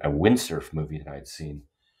imitating a windsurf movie that I'd seen,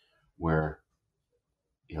 where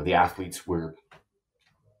the athletes were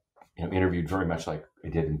interviewed very much like they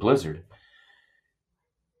did in Blizzard.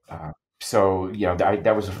 So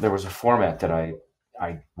there was a format that I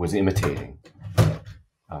was imitating,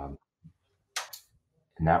 and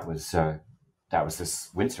that was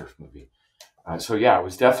this windsurf movie. So yeah, I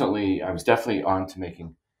was definitely on to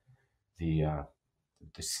making the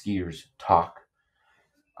skiers talk,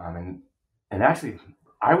 and actually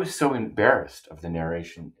I was so embarrassed of the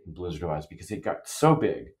narration in Blizzard of Aaahhs because it got so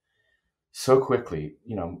big so quickly.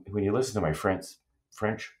 When you listen to my French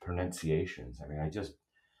pronunciations, I mean, I just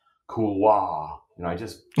couloir, I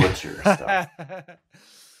just butcher stuff.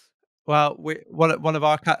 Well, one of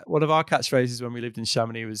our catchphrases when we lived in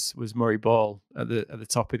Chamonix was Murray Ball at the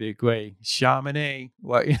top of the Aahhhs, Chamonix,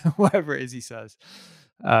 whatever it is he says.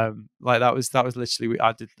 Like that was literally,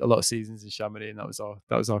 I did a lot of seasons in Chamonix, and that was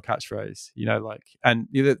our catchphrase. And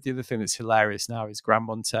the other thing that's hilarious now is Grand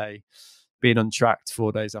Monte being untracked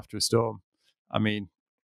 4 days after a storm. I mean,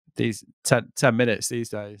 these 10 minutes these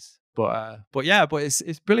days, but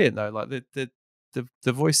it's brilliant though. Like the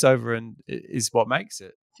voiceover and is what makes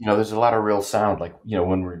it. There's a lot of real sound, like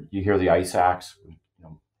when you hear the ice axe,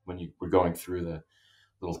 when you were going through the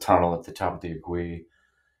little tunnel at the top of the Aahhhs,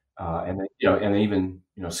 and then, and even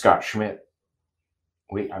Scott Schmidt.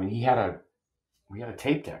 We had a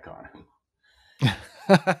tape deck on him.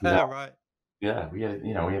 Right. Yeah, he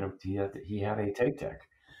had a tape deck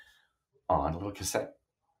on, a little cassette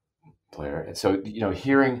player, and so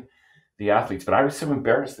hearing the athletes, but I was so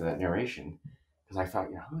embarrassed of that narration because I thought,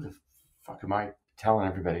 who the fuck am I telling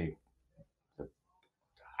everybody?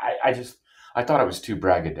 I thought it was too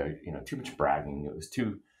braggadocio, too much bragging. It was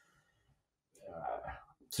too.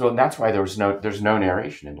 So that's why there's no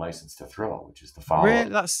narration in License to Thrill, which is the follow-up. Really,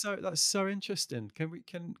 that's so interesting. Can we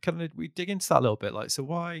dig into that a little bit? Like, so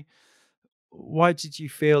why did you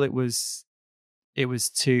feel it was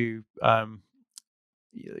too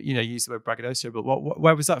use the word braggadocio, but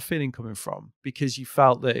where was that feeling coming from? Because you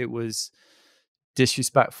felt that it was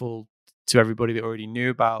disrespectful to everybody that already knew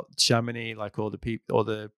about Chamonix, like all the people, or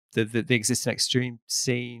the existing extreme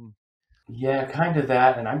scene. Yeah, kind of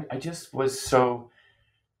that, and I just was so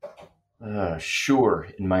sure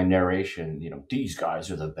in my narration. These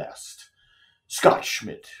guys are the best. Scott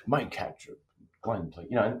Schmidt, Mike Catcher, Glen, Plake,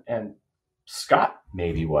 and Scott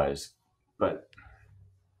maybe was, but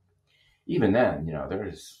even then,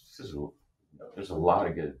 there's a lot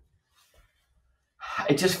of good.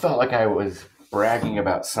 It just felt like I was bragging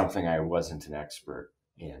about something I wasn't an expert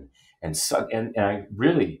in, and I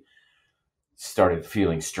really started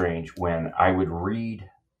feeling strange when I would read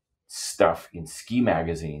stuff in ski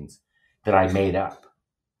magazines that I made up.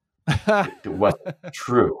 It wasn't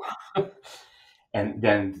true, and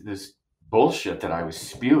then this bullshit that I was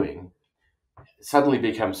spewing suddenly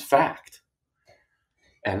becomes fact,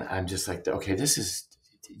 and I'm just like, okay,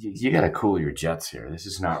 you got to cool your jets here. This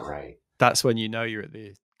is not right. That's when you're at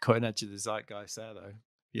the cutting edge of the zeitgeist there, though.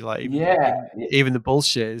 You're like, even the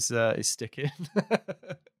bullshit is sticking.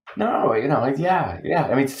 No, yeah.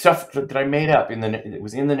 I mean, stuff that I made up it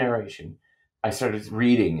was in the narration. I started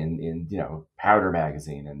reading in Powder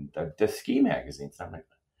magazine and the ski magazines. I'm like,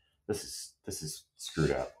 this is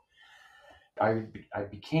screwed up. I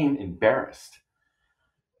became embarrassed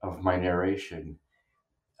of my narration,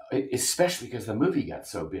 especially because the movie got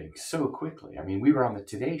so big so quickly. I mean, we were on the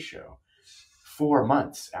Today Show 4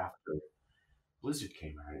 months after Blizzard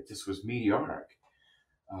came out. It just was meteoric.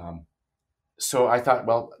 So I thought,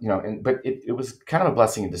 well, but it was kind of a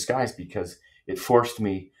blessing in disguise because it forced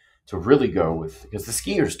me to really go because the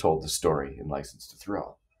skiers told the story in License to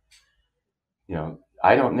Thrill.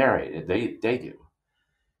 I don't narrate it; they do,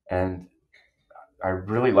 and I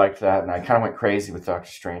really liked that. And I kind of went crazy with Dr.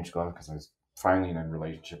 Strangelove because I was finally in a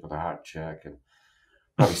relationship with a hot chick and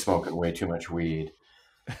probably smoking way too much weed,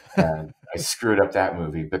 and I screwed up that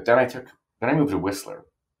movie. But then I moved to Whistler,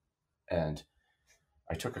 and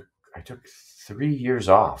I took 3 years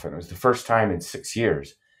off, and it was the first time in 6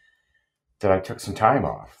 years that I took some time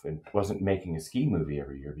off and wasn't making a ski movie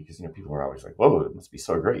every year, because people were always like, "Whoa, it must be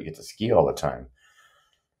so great! You get to ski all the time."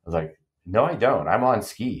 I was like, "No, I don't. I'm on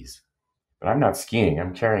skis, but I'm not skiing.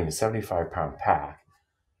 I'm carrying a 75-pound pack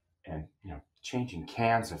and changing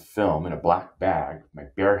cans of film in a black bag with my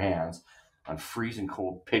bare hands on freezing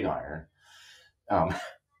cold pig iron." Um,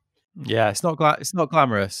 Yeah, it's not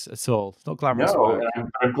glamorous at all. It's not glamorous no, work. and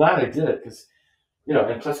I'm glad I did it, because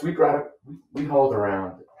and plus we hauled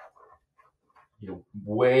around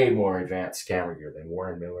way more advanced camera gear than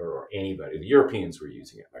Warren Miller or anybody. The Europeans were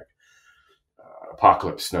using it, like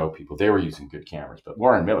Apocalypse Snow people. They were using good cameras, but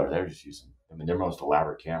Warren Miller, they were just using. I mean, their most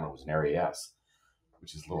elaborate camera was an RAS,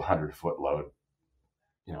 which is a little 100-foot load.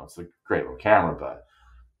 It's a great little camera, but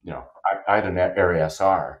I had an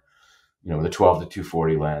RASR, the 12 to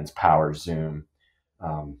 240 lens, power zoom.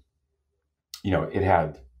 It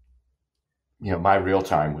had, my real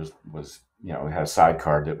time was it had a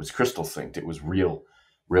sidecar that was crystal synced. It was real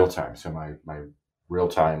time. So my real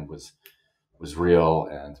time was real,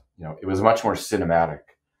 and it was a much more cinematic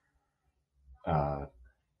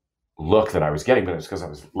look that I was getting, but it was because I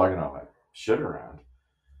was lugging all that shit around.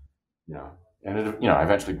 And it, I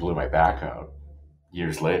eventually blew my back out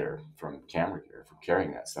years later from camera gear, from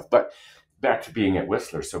carrying that stuff. But back to being at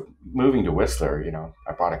Whistler. So moving to Whistler,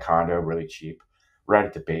 I bought a condo really cheap, right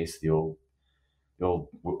at the base, the old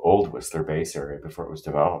Whistler base area before it was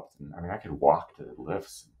developed. And I mean, I could walk to the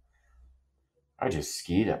lifts. I just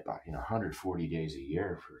skied up, 140 days a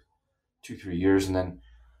year for 2-3 years, and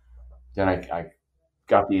then I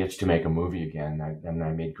got the itch to make a movie again, and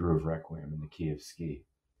I made Groove Requiem in the key of ski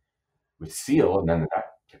with Seal, and then that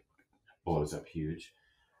blows up huge.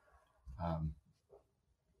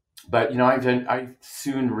 But I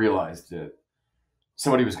soon realized that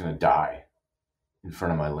somebody was going to die in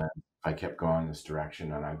front of my lens if I kept going this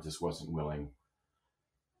direction, and I just wasn't willing.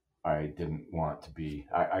 I didn't want to be.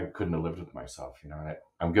 I couldn't have lived with myself, And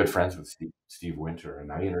I'm good friends with Steve Winter,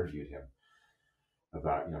 and I interviewed him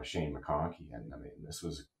about Shane McConkey, and I mean, this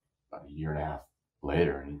was about a year and a half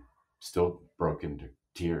later, and he still broke into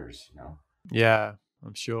tears. Yeah,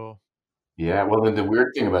 I'm sure. Yeah. Well, then the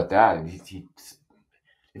weird thing about that, and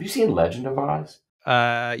have you seen Legend of Oz?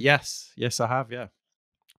 Yes, I have. Yeah,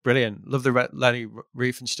 brilliant. Love the Lenny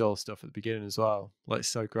Riefenstahl stuff at the beginning as well. Like, it's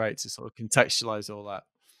so great to sort of contextualize all that.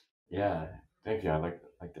 Yeah, thank you. I like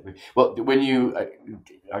that. Well, when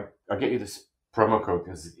I'll get you this promo code,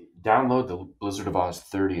 because download the Blizzard of Aaahhs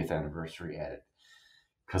 30th anniversary edit,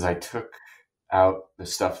 because I took out the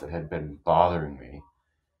stuff that had been bothering me.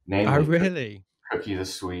 Namely, Oh, really? Cookie the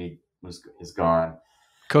Swede is gone.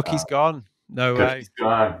 Cookie's gone. No way. Cookie's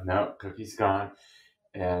gone. No, Cookie's gone.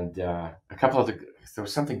 And a couple of there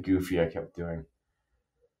was something goofy I kept doing.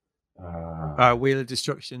 Wheel of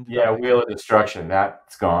Destruction. Yeah, Wheel of Destruction.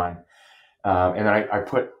 That's gone. And then I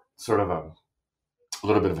put sort of a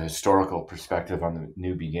little bit of a historical perspective on the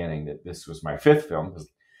New Beginning, that this was my 5th film, because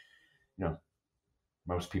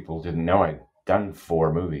most people didn't know I'd done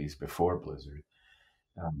 4 movies before Blizzard,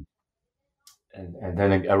 and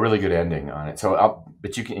then a really good ending on it. So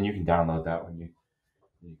but you can download that when you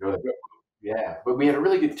go there. Yeah, but we had a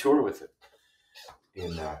really good tour with it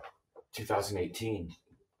in 2018.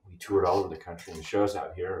 We toured all over the country, and the shows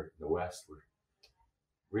out here in the West were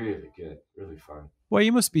really good, really fun. Well,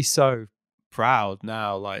 you must be so proud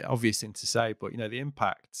now, like, obvious thing to say, but the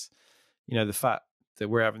impact, the fact that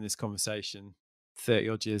we're having this conversation 30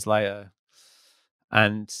 odd years later,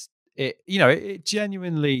 and it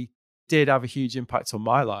genuinely did have a huge impact on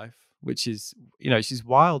my life, which is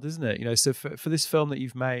wild, isn't it? So for this film that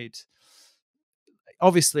you've made,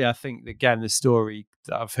 obviously, I think, again, the story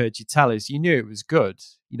that I've heard you tell is you knew it was good.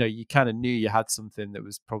 You kind of knew you had something that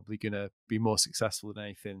was probably going to be more successful than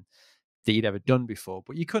anything that you'd ever done before,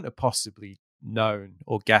 but you couldn't have possibly known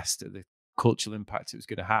or guessed at the cultural impact it was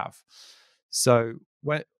going to have. So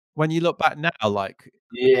when you look back now, like,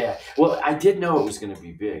 yeah, well, I did know it was going to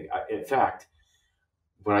be big. In fact,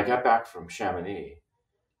 when I got back from Chamonix,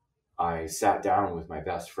 I sat down with my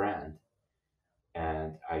best friend,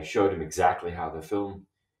 and I showed him exactly how the film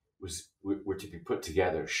were to be put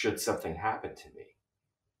together should something happen to me.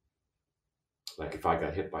 Like, if I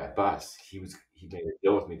got hit by a bus, he made a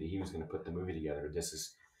deal with me that he was going to put the movie together. This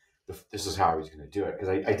is how he was going to do it, because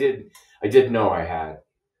I did know I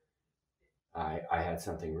had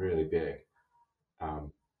something really big,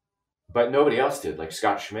 but nobody else did. Like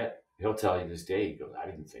Scott Schmidt, he'll tell you this day, he goes, "I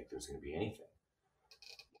didn't think there was going to be anything."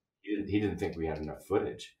 He didn't think we had enough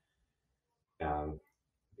footage, and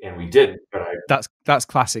we didn't. But that's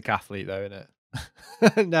classic athlete, though, isn't it?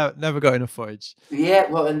 No, never got enough footage. Yeah,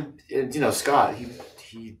 well, and Scott,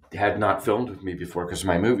 he had not filmed with me before because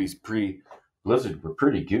my movies pre Blizzard were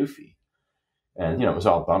pretty goofy, and it was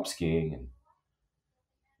all bump skiing, and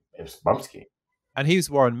it was bump skiing. And he was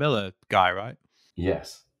Warren Miller guy, right?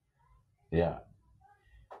 Yes, yeah,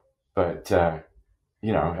 but I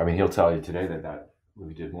mean, he'll tell you today that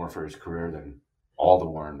movie did more for his career than all the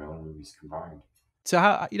Warren Miller movies combined. So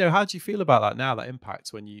how how do you feel about that now? That impact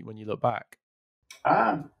when you look back?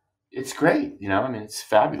 It's great, I mean, it's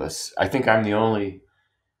fabulous. I think I'm the only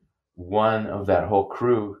one of that whole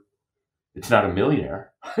crew that's not a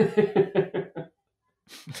millionaire.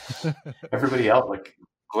 Everybody else, like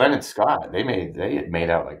Glen and Scott, they had made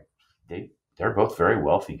out like they're both very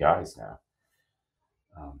wealthy guys now.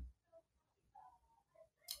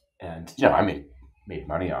 And I made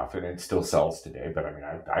money off it, and it still sells today. But I mean,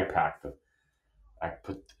 I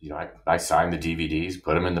put I signed the DVDs,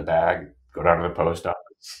 put them in the bag, go down to the post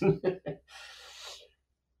office.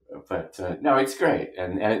 But no, it's great,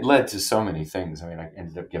 and it led to so many things. I mean, I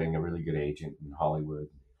ended up getting a really good agent in Hollywood.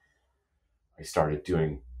 I started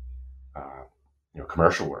doing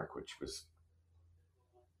commercial work, which was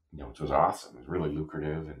awesome. It was really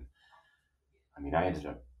lucrative, and I mean,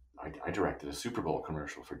 I directed a Super Bowl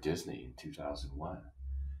commercial for Disney in 2001.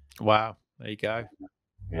 Wow, there you go.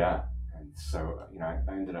 Yeah, and so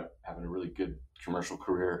I ended up having a really good commercial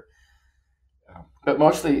career, but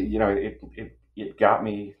mostly it got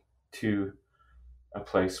me to a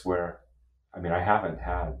place where, I mean, I haven't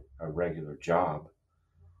had a regular job,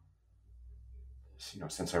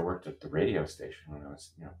 since I worked at the radio station when I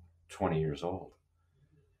was 20 years old.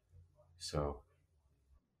 So,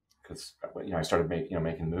 because I started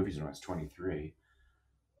making movies when I was 23,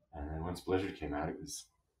 and then once Blizzard came out, it was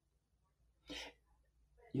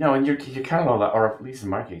and you're kind of, or at least in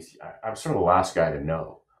my case, I was sort of the last guy to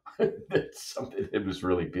know that something that was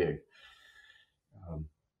really big.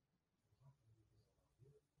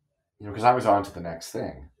 Because I was on to the next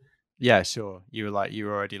thing. Yeah, sure. You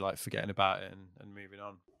were already like forgetting about it and moving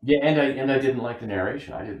on. Yeah, and I didn't like the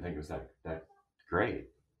narration. I didn't think it was that great.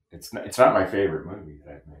 It's not my favorite movie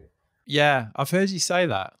that I've made. Yeah, I've heard you say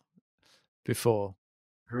that before.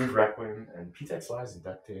 Groove Requiem and Pitex Lies and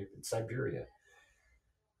Duct Tape and Siberia.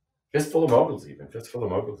 Fistful of Moguls, even. Fistful of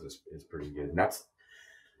Moguls is pretty good. And that's,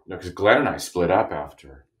 because Glen and I split up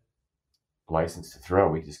after License to Throw.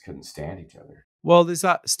 We just couldn't stand each other. Well, there's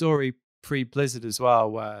that story pre-Blizzard as well,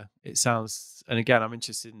 where it sounds, and again, I'm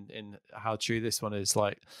interested in how true this one is,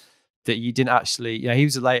 like that you didn't actually, he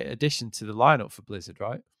was a late addition to the lineup for Blizzard,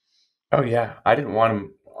 right? Oh yeah, I didn't want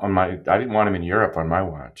him I didn't want him in Europe on my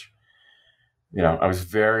watch. I was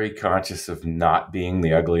very conscious of not being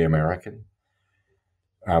the ugly American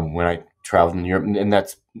when I traveled in Europe, and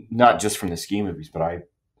that's not just from the ski movies, but I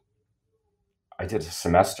did a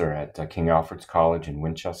semester at King Alfred's College in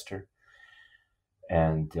Winchester,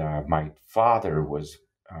 and my father was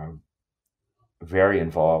very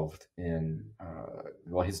involved in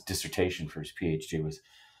his dissertation for his PhD was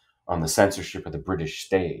on the censorship of the British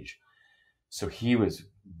stage, so he was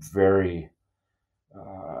very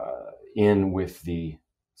in with the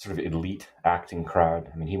sort of elite acting crowd.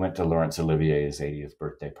 I mean, he went to Laurence Olivier's 80th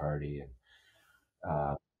birthday party,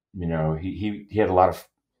 and he had a lot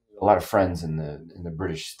of friends in the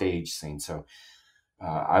British stage scene. So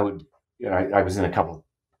I was in a couple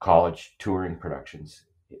college touring productions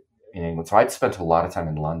in England. So I'd spent a lot of time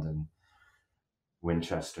in London,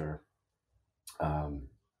 Winchester.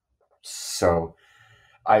 So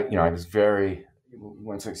I was very,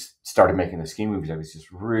 once I started making the ski movies, I was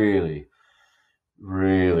just really,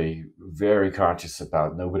 really very conscious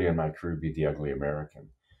about nobody on my crew be the ugly American.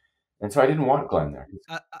 And so I didn't want Glen there.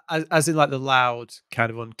 As in like the loud,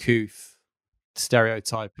 kind of uncouth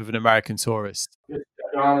stereotype of an American tourist.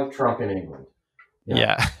 Donald Trump in England.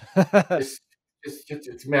 Yeah. Just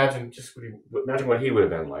imagine what he would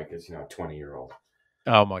have been like as 20-year-old.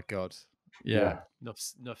 Oh my God. Yeah.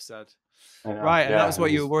 Enough said. Right, and that was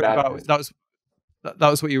what you were worried about. That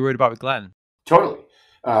was what you were worried about with Glen. Totally,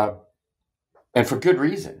 and for good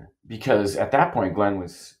reason, because at that point Glen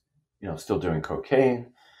was, still doing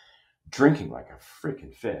cocaine, drinking like a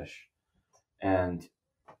freaking fish, and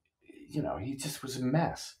he just was a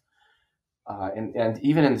mess. And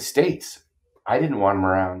even in the States, I didn't want him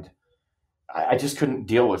around. I just couldn't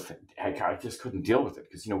deal with it. I just couldn't deal with it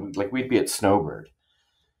because like we'd be at Snowbird,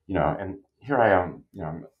 and here I am,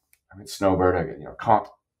 I'm at Snowbird. I get comp.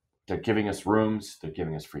 They're giving us rooms. They're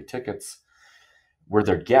giving us free tickets. We're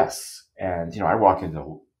their guests, and I walk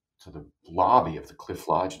into the lobby of the Cliff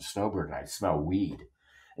Lodge in Snowbird, and I smell weed.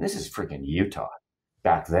 And this is freaking Utah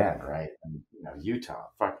back then, right? And Utah,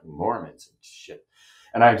 fucking Mormons and shit.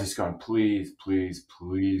 And I just gone, please, please,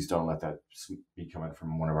 please don't let that be coming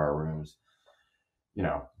from one of our rooms.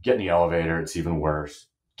 Get in the elevator, it's even worse.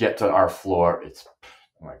 Get to our floor,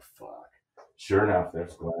 I'm like, fuck. Sure enough,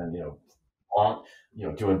 there's Glen,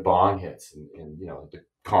 doing bong hits in the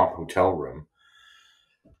comp hotel room.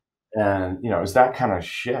 And, it was that kind of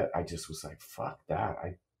shit. I just was like, fuck that.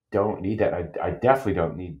 I don't need that. I definitely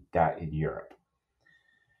don't need that in Europe.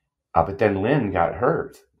 But then Lynn got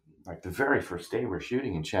hurt. Like the very first day we're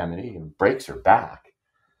shooting in Chamonix and breaks her back.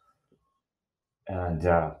 And,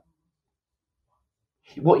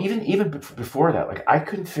 even before that, like I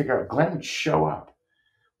couldn't figure out, Glen would show up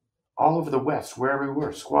all over the West, wherever we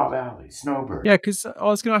were, Squaw Valley, Snowbird. Yeah, because I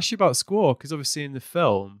was going to ask you about Squaw, because obviously in the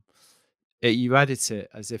film, you edit it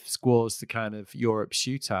as if Squaw's the kind of Europe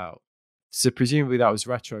shootout. So presumably that was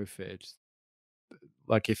retrofitted.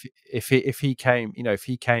 Like if he came, if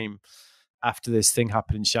he came after this thing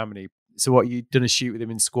happened in Chamonix, so what, you'd done a shoot with him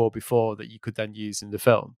in Squaw before that you could then use in the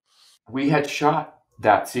film? We had shot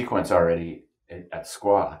that sequence already at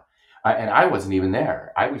Squaw, and I wasn't even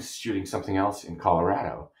there. I was shooting something else in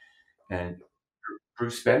Colorado, and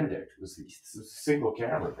Bruce Benedict was the single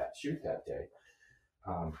camera that shoot that day.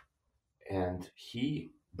 And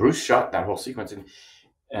Bruce shot that whole sequence.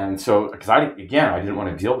 And so, because I didn't want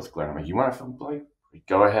to deal with Glen. I'm like, you want to film Blake?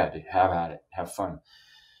 Go ahead, have at it, have fun.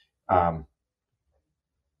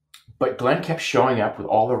 But Glen kept showing up with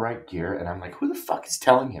all the right gear, and I'm like, who the fuck is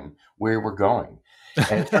telling him where we're going?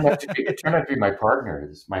 And it turned out to be my partner,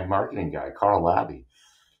 my marketing guy, Carl Labby.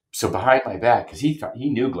 So behind my back, because he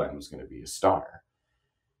knew Glen was going to be a star.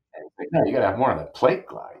 And he's like, no, you got to have more of that Plake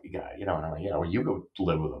guy, and I'm like, well, you go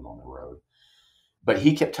live with him on the road. But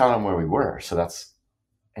he kept telling him where we were,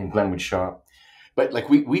 and Glen would show up. But like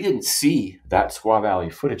we didn't see that Squaw Valley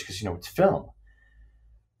footage because it's film,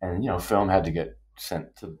 and film had to get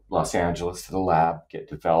sent to Los Angeles to the lab, get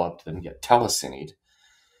developed, then get telecined.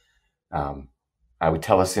 I would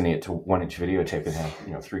telecine it to 1-inch videotape and have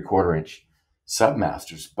 3/4-inch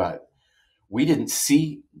submasters, but we didn't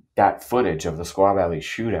see that footage of the Squaw Valley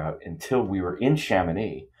shootout until we were in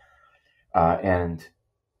Chamonix, and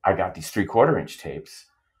I got these 3/4-inch tapes,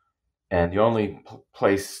 and the only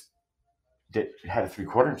place that had a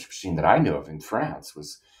 3/4-inch machine that I knew of in France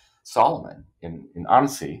was Solomon in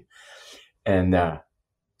Annecy. And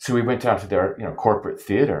so we went down to their corporate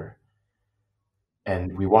theater,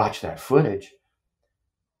 and we watched that footage.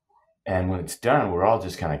 And when it's done, we're all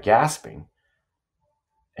just kind of gasping.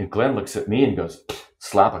 And Glen looks at me and goes,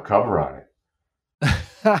 slap a cover on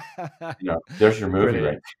it. There's your movie,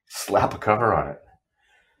 right? Slap a cover on it.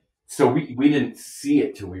 So we didn't see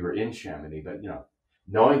it till we were in Chamonix, but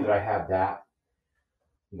knowing that I had that,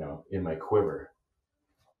 in my quiver,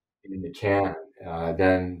 in the can,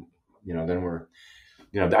 then we're,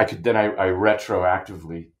 I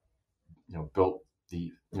retroactively, built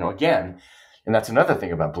the, again, and that's another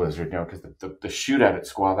thing about Blizzard, because the shootout at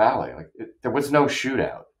Squaw Valley, there was no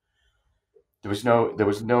shootout. There was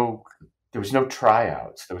no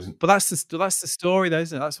tryouts. But that's the story, though,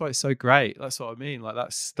 isn't it? That's why it's so great. That's what I mean. Like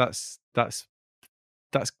that's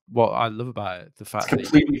what I love about it. The fact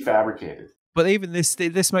it's completely fabricated. But even this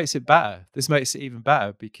makes it better. This makes it even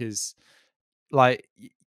better because, like,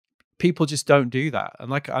 people just don't do that.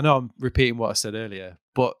 And like, I know I'm repeating what I said earlier,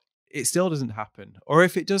 but it still doesn't happen. Or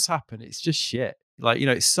if it does happen, it's just shit. Like,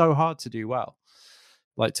 it's so hard to do well.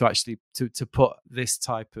 Like to actually to put this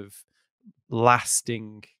type of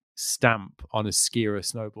lasting stamp on a ski or a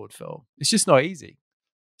snowboard film. It's just not easy.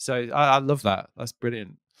 So I love that. That's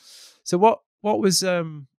brilliant. So what was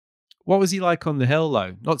he like on the hill,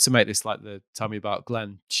 though? Not to make this like the Tell Me About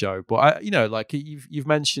Glen show, but like you've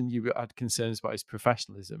mentioned you had concerns about his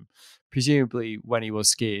professionalism. Presumably, when he was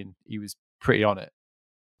skiing, he was pretty on it.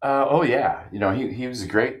 Oh yeah, he was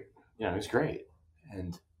great. He was great,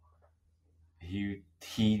 and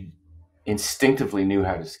he instinctively knew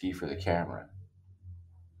how to ski for the camera.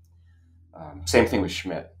 Same thing with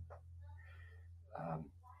Schmidt.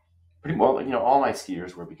 Pretty well, all my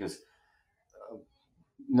skiers were, because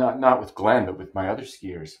not with Glen, but with my other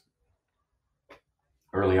skiers.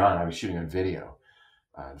 Early on, I was shooting on video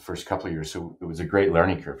the first couple of years, so it was a great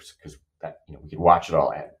learning curve because we could watch it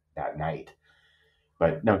all that night.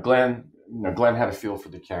 But no, Glen had a feel for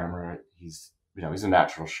the camera. He's a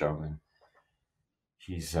natural showman.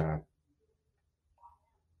 He's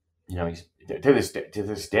he's to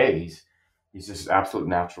this day he's just an absolute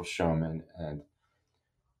natural showman, and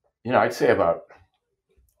I'd say about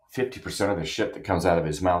 50% of the shit that comes out of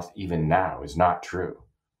his mouth even now is not true.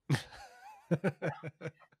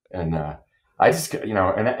 And I just,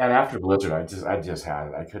 and after Blizzard, I just had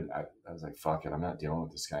it. I couldn't. I was like, fuck it, I'm not dealing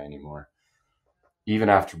with this guy anymore. Even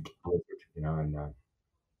after Blizzard, and it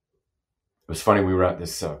was funny. We were at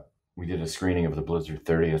this. We did a screening of the Blizzard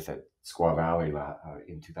 30th at Squaw Valley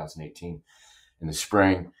in 2018 in the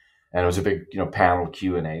spring, and it was a big, panel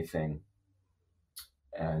Q&A thing.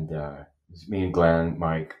 And it was me and Glen,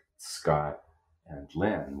 Mike, Scott, and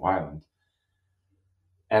Lynn Wyland.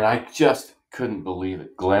 And I just couldn't believe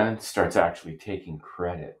it. Glen starts actually taking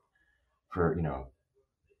credit for,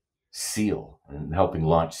 Seal and helping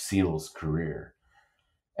launch Seal's career.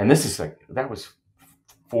 And this is that was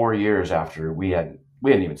 4 years after we hadn't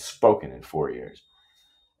even spoken in 4 years.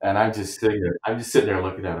 And I'm just sitting there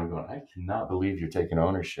looking at him going, I cannot believe you're taking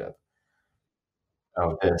ownership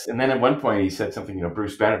of this. And then at one point he said something,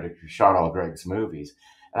 Bruce Benedict, who shot all Greg's movies.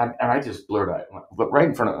 And I just blurted out, but right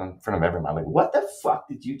in front of everyone, I'm like, what the fuck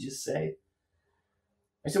did you just say?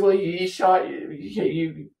 I said, well, you shot,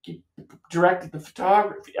 you directed the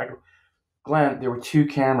photography. I go, Glen, there were 2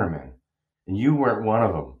 cameramen, and you weren't one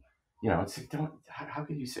of them. It's like, how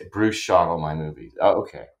could you say Bruce shot all my movies? Oh,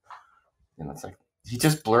 okay. It's like, he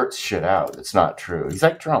just blurts shit out. It's not true. He's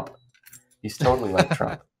like Trump. He's totally like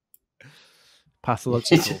Trump.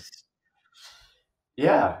 Pathological.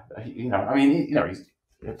 Yeah. He's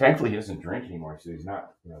thankfully he doesn't drink anymore, so he's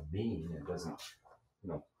not, mean and doesn't,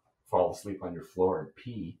 fall asleep on your floor and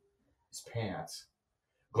pee his pants.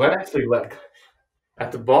 Glen actually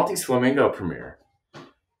at the Maltese Flamingo premiere,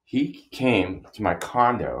 he came to my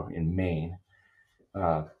condo in Maine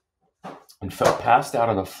and passed out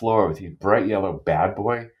on the floor with these bright yellow Bad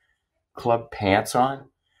Boy Club pants on,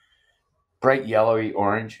 bright yellowy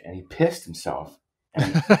orange, and he pissed himself.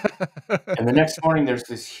 And the next morning, there's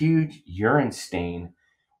this huge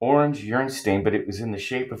orange urine stain, but it was in the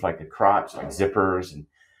shape of like a crotch, like zippers and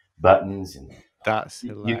buttons. And that's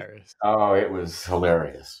hilarious. It was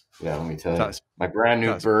hilarious. Yeah, let me tell you. My brand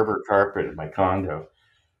new Berber carpet at my condo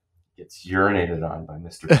gets urinated on by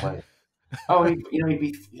Mr. Plake. I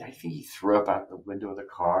think he threw up out the window of the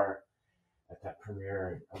car at that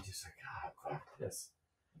premiere. I'm just like, God, fuck this.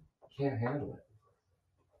 I can't handle it.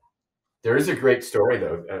 There is a great story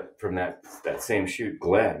though from that same shoot,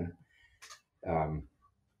 Glen.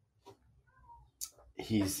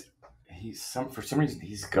 For some reason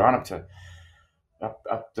he's gone up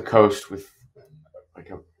the coast with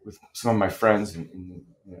with some of my friends in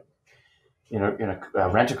a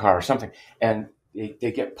rent-a-car or something, and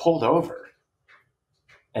they get pulled over,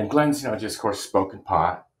 and Glen's just of course smoking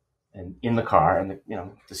pot and in the car, and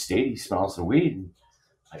the Stady smells the weed. And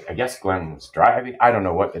I guess Glen was driving. I don't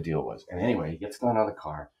know what the deal was. And anyway, he gets Glen out of the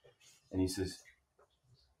car, and he says,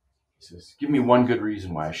 give me one good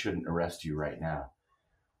reason why I shouldn't arrest you right now.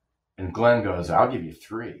 And Glen goes, I'll give you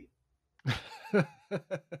 3.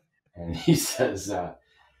 And he says,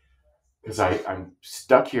 because I'm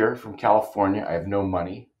stuck here from California. I have no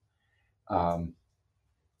money. I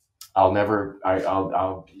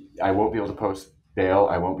won't be able to post bail.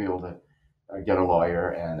 I won't be able to get a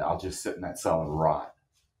lawyer, and I'll just sit in that cell and rot.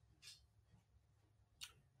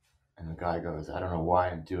 And the guy goes, I don't know why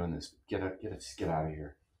I'm doing this. Get out of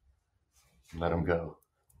here. Let him go.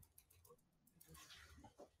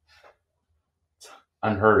 It's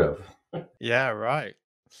unheard of. Yeah, right.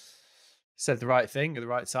 Said the right thing at the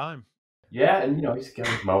right time. Yeah, and he's got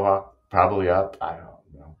his mohawk probably up. I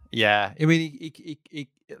don't know. Yeah, I mean,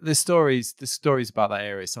 the stories about that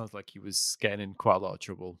area. It sounds like he was getting in quite a lot of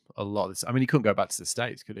trouble. A lot of this. I mean, he couldn't go back to the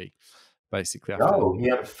States, could he? Basically, he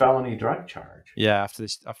had a felony drug charge. Yeah, after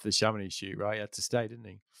the Chamonix shoot, right? He had to stay, didn't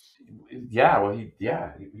he? Yeah, well, he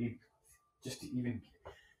just even,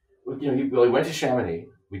 he went to Chamonix.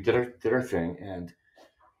 We did our thing, and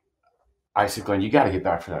I said, Glen, you got to get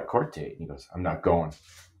back for that court date. And he goes, I'm not going.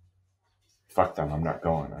 Fuck them, I'm not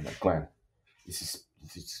going. I'm like, Glen, this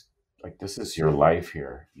is your life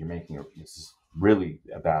here. You're making this is really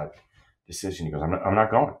a bad decision. He goes, I'm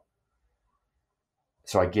not going.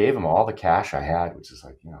 So I gave him all the cash I had, which is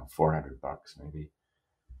like, $400 maybe.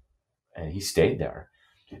 And he stayed there.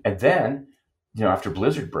 And then, after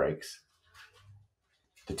Blizzard breaks,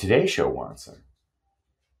 the Today Show wants him,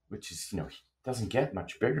 which is, he doesn't get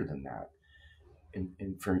much bigger than that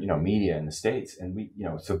for media in the States. And we,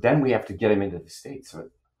 so then we have to get him into the States. So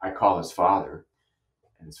I call his father,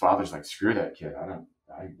 and his father's like, screw that kid. I don't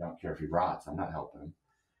care if he rots. I'm not helping him.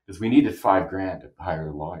 Because we needed $5,000 to hire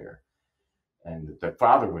a lawyer. And the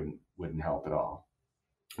father wouldn't help at all,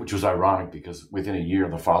 which was ironic because within a year,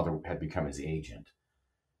 the father had become his agent.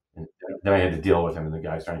 And then I had to deal with him, and the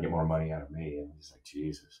guy's trying to get more money out of me. And he's like,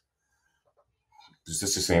 Jesus. Is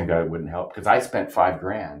this the same guy that wouldn't help? Because I spent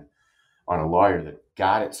 $5,000 on a lawyer that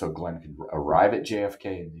got it so Glenn could arrive at JFK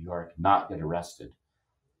in New York, not get arrested,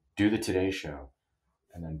 do the Today Show,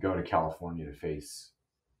 and then go to California to face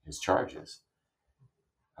his charges.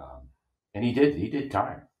 And he did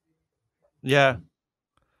time. Yeah.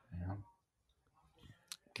 You know?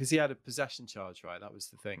 Because he had a possession charge, right? That was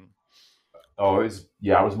the thing. Oh, it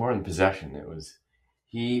was more than possession.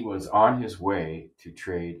 He was on his way to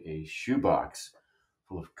trade a shoebox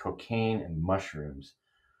full of cocaine and mushrooms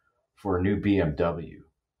for a new BMW.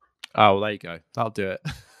 Oh, well, there you go. That'll do it.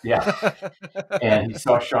 Yeah. And he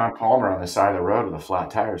saw Sean Palmer on the side of the road with the flat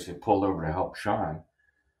tires. He pulled over to help Sean.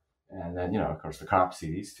 And then, of course, the cops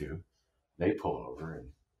see these two. They pull over and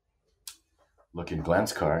look in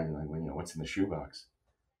Glenn's car and like, what's in the shoebox?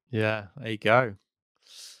 Yeah, there you go.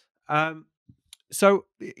 So,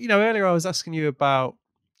 earlier I was asking you about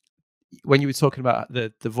when you were talking about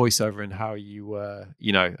the voiceover and how you were,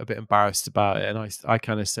 a bit embarrassed about it. And I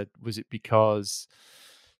kind of said, was it because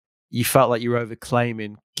you felt like you were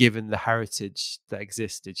overclaiming given the heritage that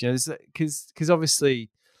existed? Because obviously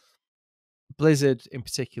Blizzard in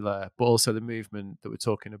particular, but also the movement that we're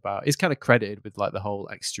talking about is kind of credited with like the whole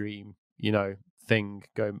extreme, thing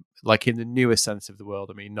going like in the newer sense of the world.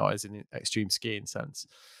 I mean, not as in extreme skiing sense,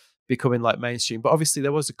 becoming like mainstream. But obviously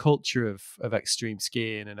there was a culture of extreme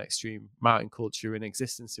skiing and extreme mountain culture in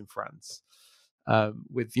existence in France,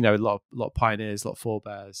 with a lot of pioneers, a lot of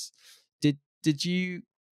forebears. Did you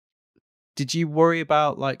worry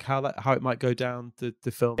about like how it might go down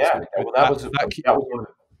the films? Yeah, that was one of the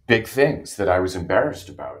big things that I was embarrassed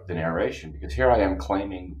about, the narration, because here I am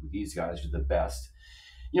claiming these guys are the best.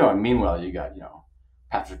 And meanwhile you got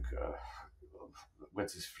Patrick,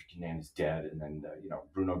 what's his freaking name, is dead, and then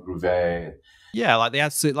Bruno Grouvet. Yeah, like the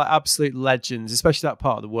absolute legends, especially that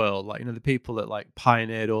part of the world. Like the people that like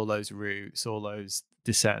pioneered all those routes, all those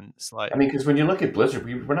descents. Like, I mean, because when you look at Blizzard,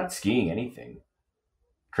 we're not skiing anything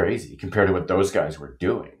crazy compared to what those guys were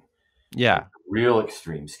doing. Yeah, like real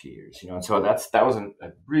extreme skiers, and so that was a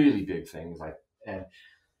really big thing. And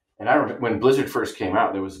I remember when Blizzard first came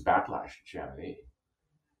out, there was a backlash in Chamonix.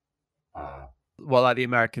 Well, like the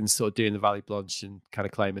Americans sort of doing the Valley Blanche and kind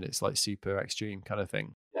of claiming it's like super extreme kind of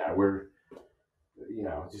thing. Yeah, we're,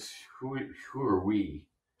 just who are we?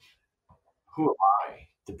 Who am I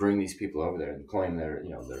to bring these people over there and claim they're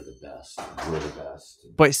the best, we're the best?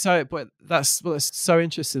 But that's so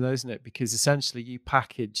interesting, though, isn't it? Because essentially you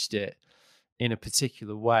packaged it in a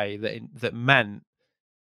particular way that meant,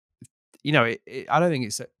 I don't think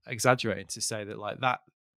it's exaggerating to say that like that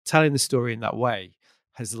telling the story in that way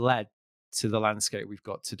has led to the landscape we've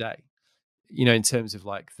got today, in terms of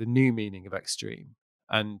like the new meaning of extreme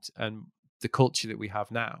and the culture that we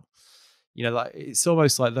have now. Like it's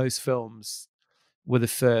almost like those films were the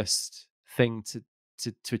first thing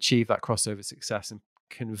to achieve that crossover success and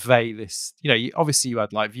convey this. Obviously you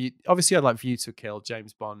had like View to Kill,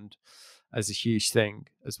 James Bond as a huge thing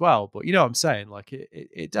as well, but what I'm saying, like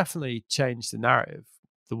it definitely changed the narrative,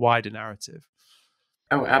 the wider narrative.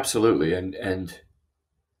 Oh, absolutely. And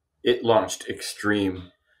it launched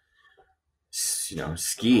extreme,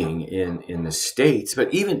 skiing in the States,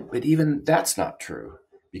 but even that's not true,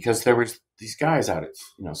 because there was these guys out at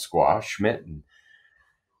Squaw, Schmidt,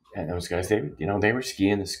 and those guys, they were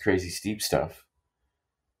skiing this crazy steep stuff,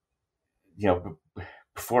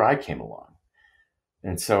 before I came along.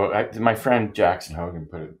 And so my friend Jackson Hogan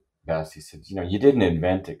put it best. He said, you didn't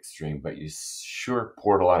invent extreme, but you sure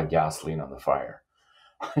poured a lot of gasoline on the fire.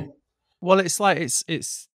 Well, it's like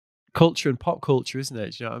it's culture and pop culture, isn't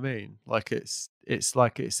it? Do you know what I mean? Like it's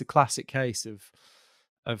a classic case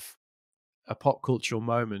of a pop cultural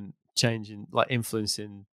moment changing, like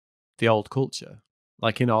influencing the old culture,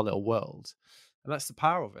 like in our little world, and that's the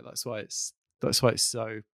power of it. That's why it's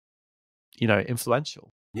so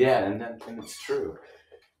influential. Yeah, and it's true.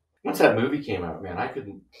 Once that movie came out, man, I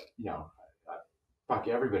couldn't, fuck,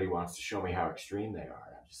 everybody wants to show me how extreme they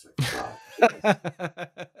are. I'm just like,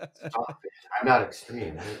 stop it. I'm not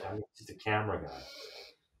extreme. I'm just a camera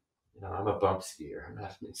guy. I'm a bump skier. I'm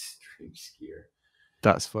not an extreme skier.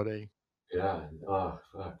 That's funny. Yeah. Oh,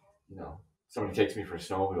 fuck. Somebody takes me for a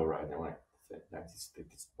snowmobile ride, and they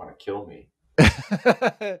just want to kill me.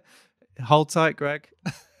 Hold tight, Greg.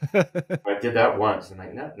 I did that once. I'm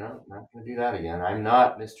like, no, not going to do that again. I'm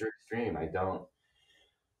not Mr. Extreme. I don't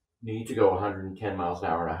need to go 110 miles an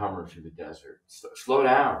hour in a Hummer through the desert. Slow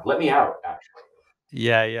down. Let me out, actually.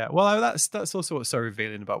 Yeah. Well, that's also what's so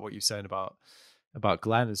revealing about what you're saying about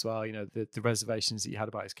Glen as well. The reservations that you had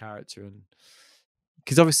about his character, and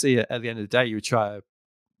because obviously at the end of the day, you would try to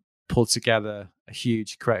pull together a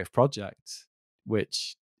huge creative project,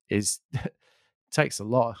 which is takes a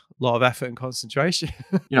lot of effort and concentration.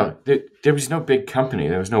 There was no big company.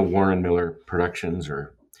 There was no Warren Miller Productions,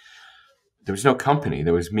 or there was no company.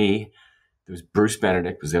 There was me. There was Bruce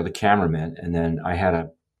Benedict was the other cameraman, and then I had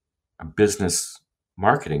a business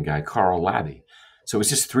marketing guy, Carl Labby. So it was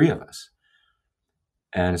just three of us.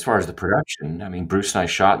 And as far as the production, I mean, Bruce and I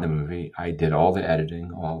shot in the movie. I did all the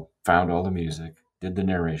editing, found all the music, did the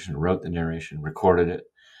narration, wrote the narration, recorded it,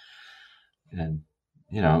 and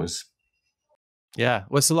it was. Yeah,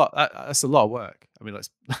 well, it's a lot. That's a lot of work. I mean,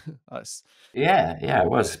 that's. Yeah, it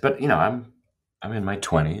was. But I'm in my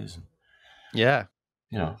 20s. Yeah.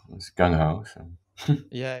 It was gung ho. So.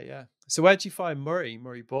 Yeah. So where'd you find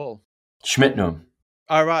Murray Ball? Schmidt knew him.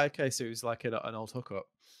 Oh, right. Okay, so it was like an old hookup.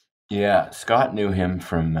 Yeah, Scott knew him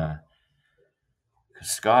from.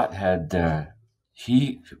 Scott had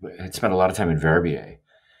he had spent a lot of time in Verbier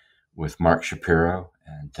with Mark Shapiro,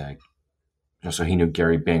 and so he knew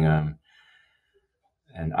Gary Bingham,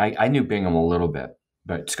 and I knew Bingham a little bit,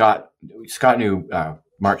 but Scott knew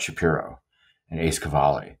Mark Shapiro and Ace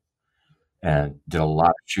Cavalli, and did a lot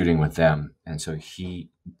of shooting with them, and so he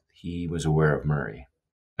was aware of Murray.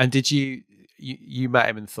 And did you met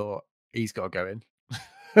him and thought he's got to go in?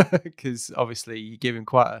 Because obviously you give him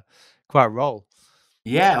quite a role.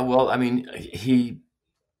 Yeah, well, I mean,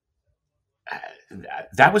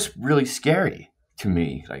 that was really scary to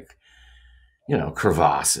me, like,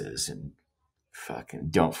 crevasses and fucking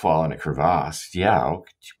don't fall in a crevasse. Yeah,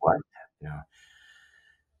 what?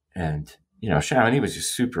 And Chamonix was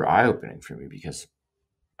just super eye-opening for me because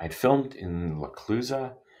I'd filmed in La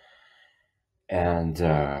Clusaz and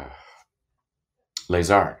Les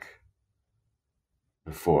Arcs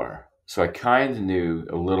before, so I kind of knew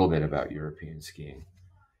a little bit about European skiing,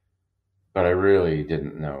 but I really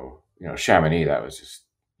didn't know. Chamonix, that was just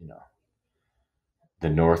the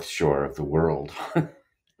North Shore of the world.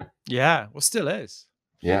 Yeah, well, still is.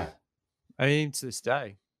 Yeah, I mean, to this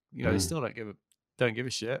day, they still don't give a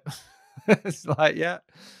shit. It's like, yeah,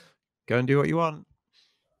 go and do what you want.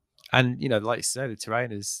 And like you said, the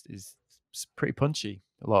terrain is pretty punchy.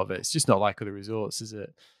 A lot of it. It's just not like other resorts, is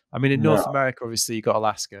it? I mean, in North America, obviously, you got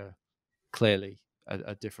Alaska, clearly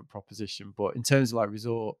a different proposition. But in terms of like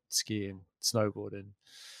resort skiing, snowboarding,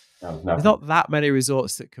 there's not that many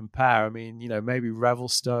resorts that compare. I mean, maybe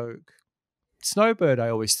Revelstoke, Snowbird. I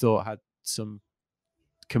always thought had some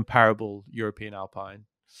comparable European alpine.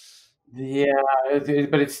 Yeah,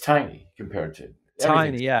 but it's tiny compared to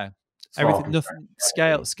tiny. Yeah, everything. Nothing.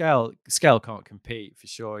 Scale can't compete for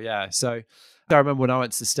sure. Yeah. So I remember when I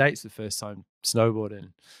went to the States the first time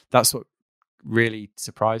snowboarding. That's what really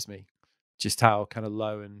surprised me, just how kind of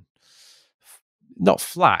low and not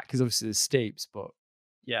flat, because obviously there's steeps, but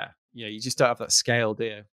yeah, you just don't have that scale, do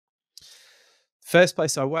you? First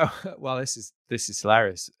place I went, well, this is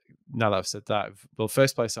hilarious. Now that I've said that, well,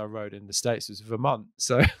 first place I rode in the States was Vermont,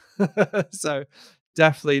 so so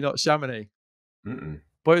definitely not Chamonix.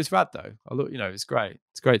 But it was rad though. I look, it's great.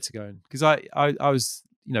 It's great to go in because I was,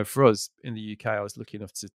 for us in the UK, I was lucky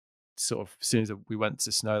enough to sort of, as soon as we went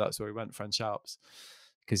to snow, that's where we went, French Alps,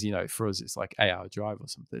 because for us it's like 8-hour drive or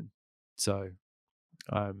something. So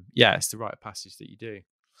yeah, it's the rite of passage that you do.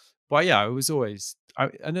 But yeah, it was always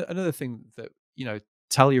another thing that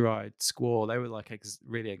Telluride, Squaw, they were like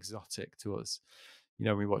really exotic to us.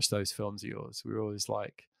 When we watched those films of yours, we were always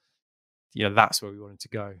like, that's where we wanted to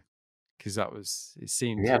go, because it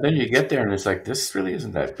seemed. Yeah, then you get there and it's like, this really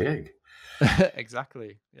isn't that big.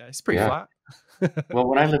 Exactly. Yeah, it's pretty flat. Well,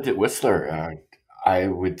 when I lived at Whistler, I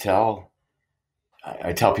tell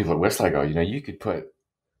people at Whistler, I go, you could put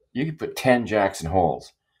 10 Jackson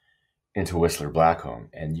holes into Whistler Blackcomb,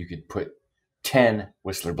 and you could put 10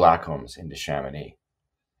 Whistler Blackcombs into Chamonix.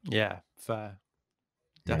 Yeah, fair.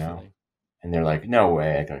 Definitely. And they're like, no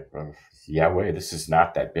way. I go, oh, yeah, way. This is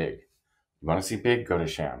not that big. You want to see big? Go to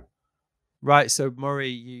Cham. Right. So Murray,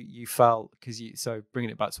 you felt, so bringing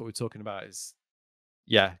it back to what we're talking about is,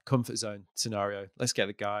 comfort zone scenario. Let's get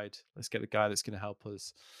the guide. Let's get the guy that's going to help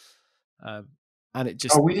us. And it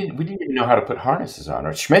just. Oh, we didn't even know how to put harnesses on,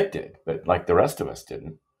 or Schmidt did, but like the rest of us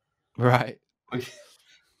didn't. Right.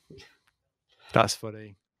 That's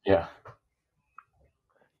funny. Yeah.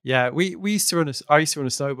 Yeah, we used to I used to run a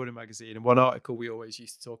snowboarding magazine, and one article we always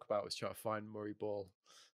used to talk about was trying to find Murray Ball,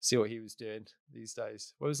 see what he was doing these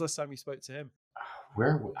days. When was the last time you spoke to him?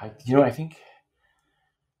 I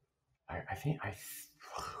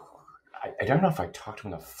don't know if I talked to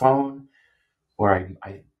him on the phone, or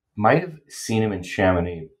I might have seen him in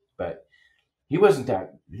Chamonix, but he wasn't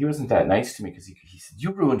that nice to me, because he said, you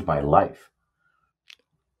ruined my life.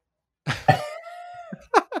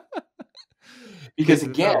 Because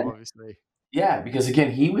again, obviously. Yeah, because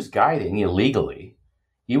again, he was guiding illegally,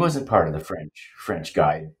 he wasn't part of the French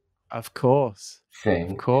guide Of course. Of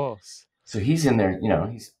thing. course. So he's in there,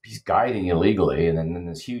 he's guiding illegally, and then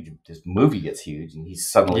this movie gets huge, and he's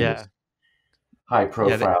suddenly Yeah. this high Yeah.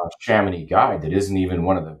 profile Chamonix guide that isn't even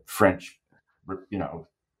one of the French, no,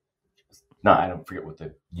 I don't forget what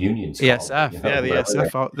the union's called. ESF. Yeah, the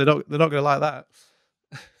ESF. They're not going to like that.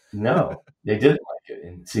 No, they didn't like it.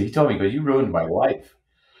 And so he told me, "But you ruined my life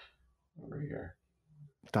over here."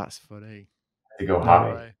 That's funny. To go No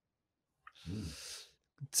high. way.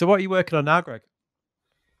 So what are you working on now, Greg?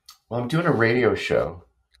 Well, I'm doing a radio show.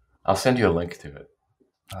 I'll send you a link to it.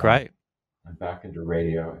 Great. I'm back into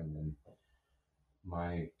radio, and then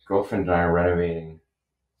my girlfriend and I are renovating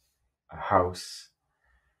a house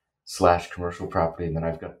 / commercial property, and then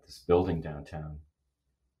I've got this building downtown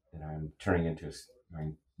that I'm turning into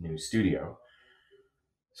my new studio.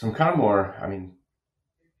 So I'm kind of more. I mean,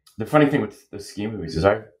 the funny thing with the ski movies is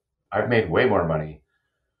I've made way more money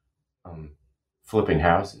flipping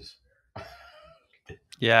houses.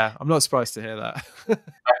 Yeah, I'm not surprised to hear that.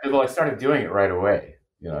 Well, I started doing it right away.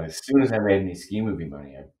 As soon as I made any ski movie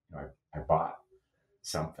money, I bought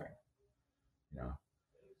something.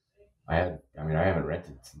 I haven't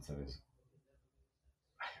rented since I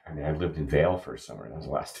lived in Vail for a summer. That was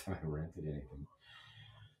the last time I rented anything.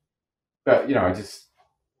 But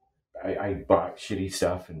I bought shitty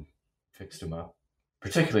stuff and fixed them up,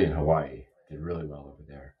 particularly in Hawaii. Did really well over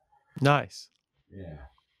there. Nice. Yeah.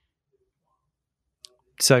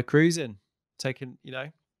 So cruising, taking,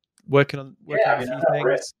 working on a few things.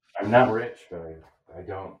 Rich. I'm not rich, but I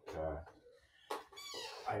don't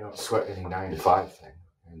sweat any 9-to-5 thing.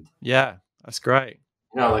 And, yeah, that's great.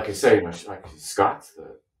 Like I say, like Scott's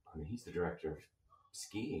he's the director of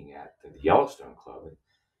skiing at the Yellowstone Club, and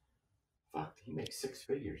fuck, he makes 6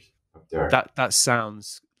 figures up there. That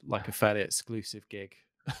sounds like a fairly exclusive gig.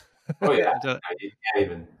 Oh yeah, you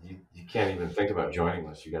can't even think about joining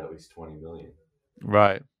unless you got at least 20 million.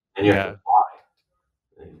 Right. And you have to apply.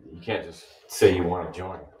 You can't just say you want to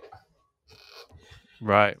join.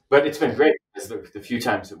 Right. But it's been great because the few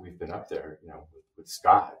times that we've been up there, with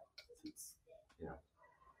Scott, it's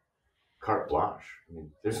carte blanche. I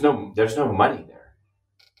mean, there's no money there.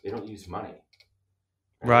 They don't use money.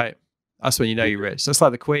 Right. That's when you know you're rich. That's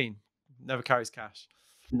like the Queen. Never carries cash.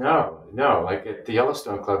 No. Like at the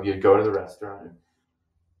Yellowstone Club, you'd go to the restaurant,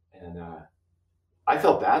 and I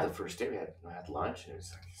felt bad the first day. I had lunch, and it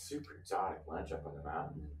was like a super exotic lunch up on the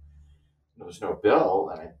mountain. There was no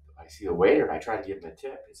bill, and I see the waiter, and I try to give him a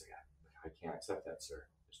tip. He's like, "I can't accept that, sir.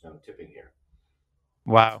 There's no tipping here."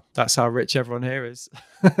 Wow, that's how rich everyone here is.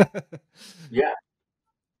 Yeah.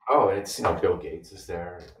 Oh, and it's Bill Gates is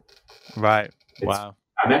there. Right. Wow.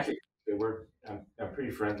 I'm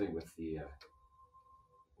pretty friendly with the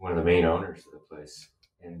one of the main owners of the place,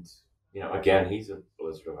 and again, he's a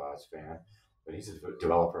Blizzard of Aaahhs fan, but he's a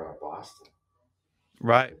developer out of Boston.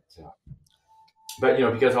 Right. But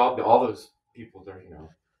because all those people, they're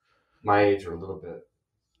my age or a little bit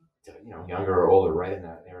younger or older, right in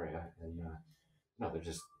that area, and they're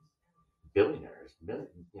just billionaires,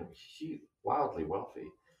 huge, wildly wealthy.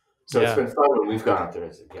 So It's been fun when we've gone up there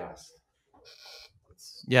as a guest.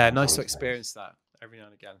 Nice to experience that every now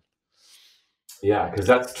and again. Yeah, because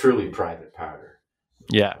that's truly private powder.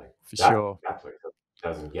 Yeah, for sure. That place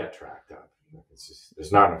doesn't get tracked up. It's just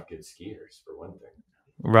there's not enough good skiers for one thing.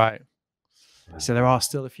 Right. So there are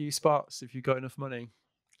still a few spots if you've got enough money.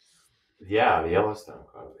 Yeah, the Yellowstone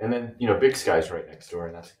Club, and then Big Sky's right next door,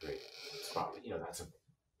 and that's a great spot. It's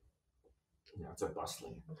a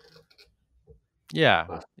bustling. Yeah,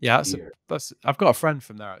 that's. I've got a friend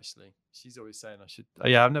from there actually. She's always saying I should.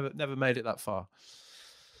 Yeah, I've never made it that far.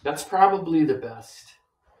 That's probably the best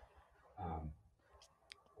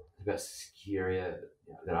ski area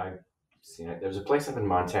that I've seen. There's a place up in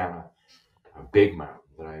Montana, a big mountain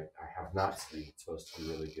that I have not skied. It's supposed to be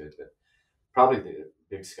really good, but probably the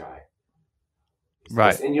Big Sky.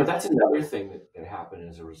 Right. And that's another thing that happened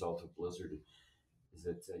as a result of Blizzard is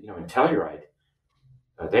that in Telluride,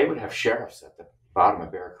 they would have sheriffs at the bottom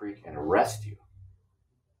of Bear Creek and arrest you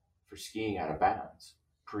for skiing out of bounds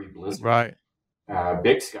pre-Blizzard. Right.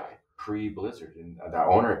 Big Sky pre-Blizzard, and the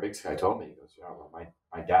owner of Big Sky told me, he goes, "Oh, well,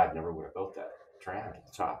 my dad never would have built that tram at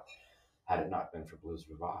the top had it not been for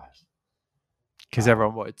Blizzard of Aaahhs." Because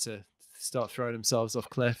everyone wanted to start throwing themselves off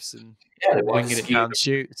cliffs and winging it down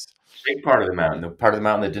chutes. Big part of the mountain, the part of the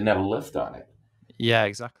mountain that didn't have a lift on it. Yeah,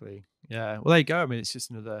 exactly. Yeah. Well, there you go. I mean, it's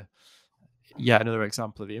just another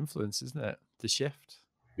example of the influence, isn't it? The shift.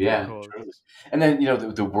 Yeah. Truly. And then,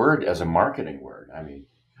 the word as a marketing word. I mean,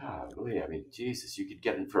 golly, Jesus, you could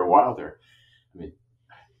get it for a while there. I mean,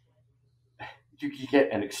 you could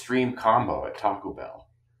get an extreme combo at Taco Bell.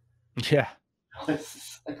 Yeah. Okay.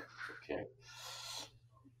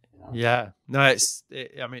 Yeah. No, I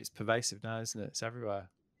mean, it's pervasive now, isn't it? It's everywhere.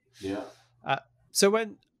 Yeah. So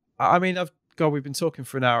we've been talking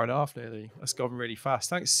for an hour and a half nearly. That's gone really fast.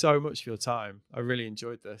 Thanks so much for your time. I really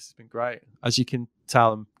enjoyed this. It's been great. As you can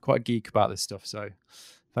tell, I'm quite a geek about this stuff. So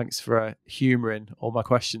thanks for humoring all my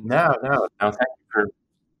questions. No.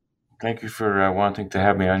 Thank you for wanting to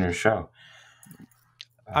have me on your show.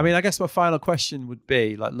 I mean, I guess my final question would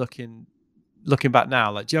be like looking back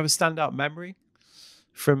now, like, do you have a standout memory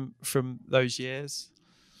from those years?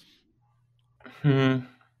 Yeah,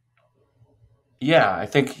 I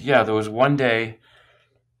think there was one day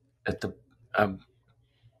at the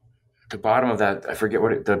bottom of that, I forget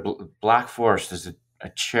the Black Forest. There's a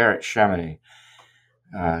chair at Chamonix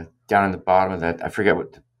down in the bottom of that. I forget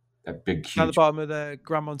what that big huge. At the bottom of the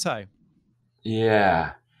Grand Montée.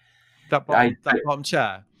 Yeah, that bottom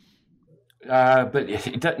chair.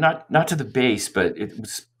 But not to the base, but it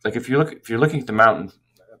was like if you're looking at the mountain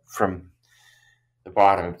from the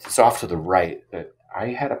bottom, it's off to the right. But I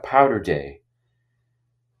had a powder day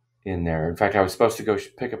in there. In fact, I was supposed to go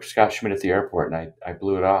pick up Scott Schmidt at the airport, and I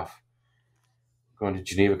blew it off going to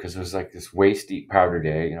Geneva because it was like this waist deep powder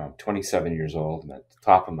day. You know, I'm 27 years old and at the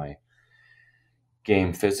top of my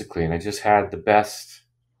game physically, and I just had the best.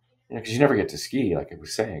 You know, because you never get to ski, like I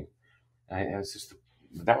was saying.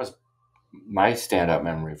 That was my standout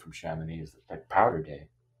memory from Chamonix, is that powder day.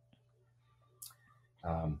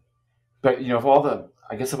 But you know, of all the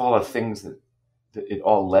things that it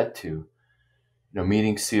all led to, you know,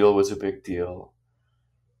 meeting Seal was a big deal.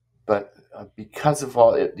 But because of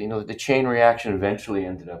all it, you know, the chain reaction eventually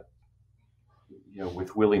ended up, you know,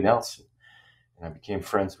 with Willie Nelson, and I became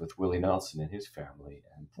friends with Willie Nelson and his family.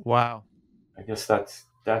 And wow, I guess that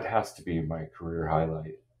has to be my career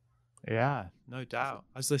highlight. Yeah, no doubt.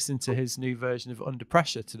 I was listening to his new version of Under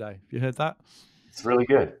Pressure today. Have you heard that? It's really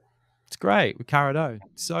good. It's great with Carado.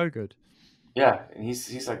 So good. Yeah, and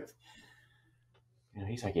he's like, you know,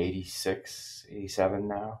 he's like 86, 87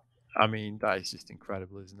 now. I mean, that is just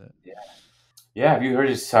incredible, isn't it? Yeah. Yeah, have you heard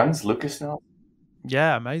his sons, Lucas, now?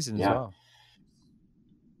 Yeah, amazing as well.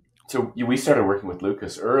 So we started working with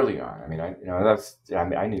Lucas early on. I mean,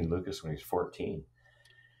 I knew Lucas when he was 14.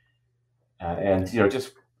 And, you know,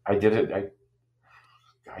 just, I did it.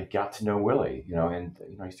 I got to know Willie, you know, and,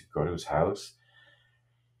 you know, I used to go to his house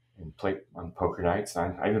and play on poker nights.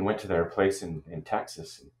 And I even went to their place in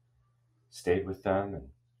Texas and stayed with them. And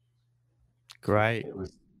great. It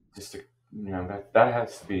was just, you know, that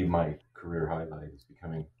has to be my career highlight, is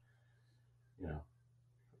becoming, you know,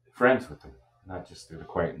 friends with him, not just an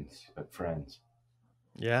acquaintance, but friends.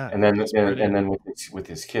 Yeah. And then with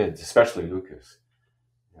his kids, especially Lucas,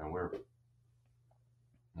 you know,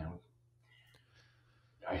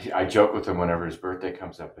 I joke with him whenever his birthday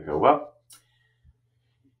comes up. I go, well,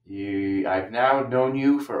 I've now known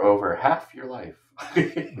you for over half your life.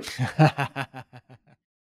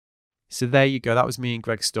 So there you go. That was me and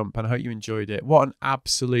Greg Stump, and I hope you enjoyed it. What an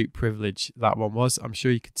absolute privilege that one was. I'm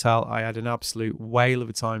sure you could tell I had an absolute whale of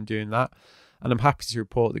a time doing that. And I'm happy to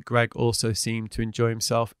report that Greg also seemed to enjoy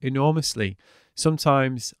himself enormously.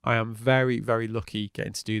 Sometimes I am very, very lucky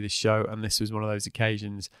getting to do this show, and this was one of those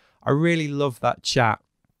occasions. I really love that chat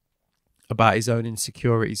about his own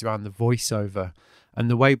insecurities around the voiceover and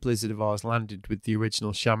the way Blizzard of Aaahhs landed with the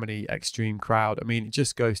original Chamonix Extreme crowd. I mean, it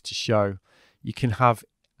just goes to show you can have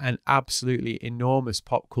an absolutely enormous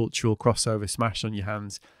pop cultural crossover smash on your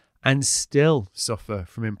hands and still suffer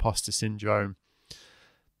from imposter syndrome.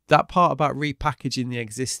 That part about repackaging the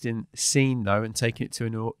existing scene, though, and taking it to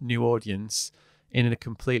a new audience in a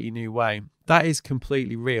completely new way, that is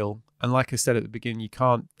completely real. And like I said at the beginning, you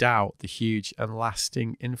can't doubt the huge and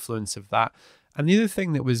lasting influence of that. And the other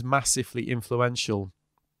thing that was massively influential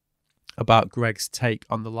about Greg's take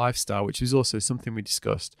on the lifestyle, which was also something we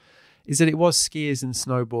discussed, is that it was skiers and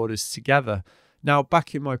snowboarders together. Now,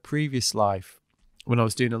 back in my previous life, when I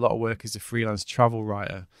was doing a lot of work as a freelance travel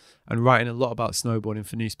writer and writing a lot about snowboarding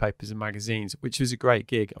for newspapers and magazines, which was a great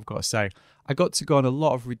gig, I've got to say, I got to go on a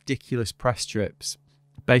lot of ridiculous press trips,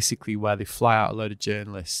 basically where they fly out a load of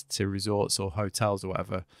journalists to resorts or hotels or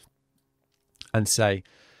whatever and say,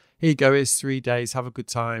 here you go, here's 3 days, have a good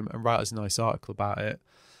time, and write us a nice article about it.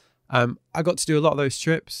 I got to do a lot of those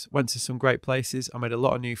trips, went to some great places. I made a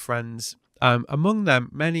lot of new friends. Among them,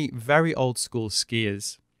 many very old school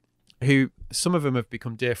skiers who, some of them have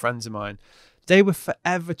become dear friends of mine. They were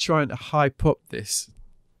forever trying to hype up this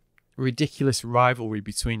ridiculous rivalry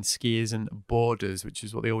between skiers and boarders, which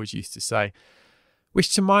is what they always used to say,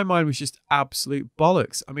 which to my mind was just absolute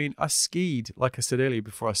bollocks. I mean, I skied, like I said earlier,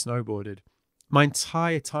 before I snowboarded. My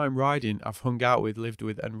entire time riding, I've hung out with, lived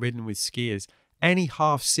with, and ridden with skiers. Any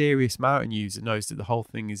half serious mountain user knows that the whole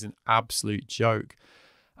thing is an absolute joke.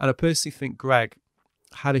 And I personally think Greg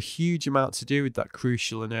had a huge amount to do with that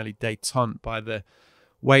crucial and early détente by the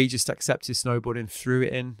way he just accepted snowboarding and threw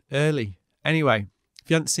it in early. Anyway, if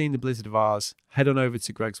you haven't seen the Blizzard of Aaahhs, head on over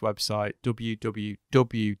to Greg's website,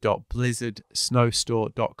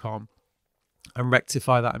 www.blizzardsnowstore.com, and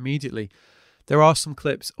rectify that immediately. There are some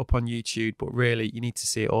clips up on YouTube, but really you need to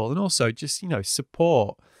see it all. And also just,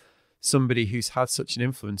 support somebody who's had such an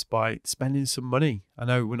influence by spending some money. I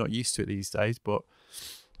know we're not used to it these days, but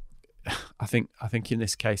I think in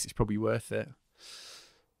this case it's probably worth it.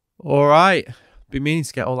 All right. Been meaning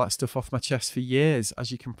to get all that stuff off my chest for years,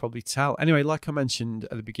 as you can probably tell. Anyway, like I mentioned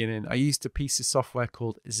at the beginning, I used a piece of software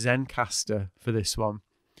called Zencastr for this one.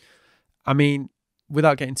 I mean,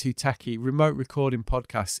 without getting too techie, remote recording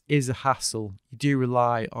podcasts is a hassle. You do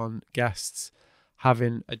rely on guests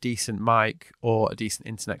having a decent mic or a decent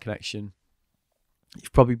internet connection.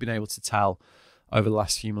 You've probably been able to tell over the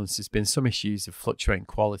last few months there's been some issues of fluctuating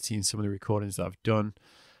quality in some of the recordings that I've done.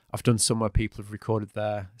 I've done some where people have recorded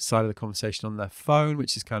their side of the conversation on their phone,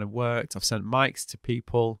 which has kind of worked. I've sent mics to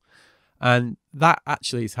people. And that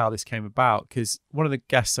actually is how this came about, because one of the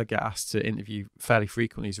guests I get asked to interview fairly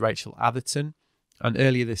frequently is Rachel Atherton. And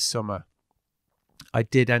earlier this summer, I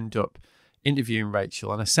did end up interviewing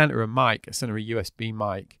Rachel, and I sent her a mic. I sent her a USB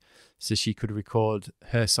mic so she could record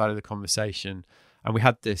her side of the conversation. And we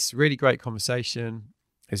had this really great conversation.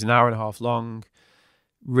 It was an hour and a half long,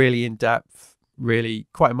 really in-depth, really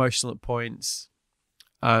quite emotional at points.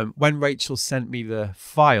 When Rachel sent me the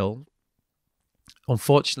file,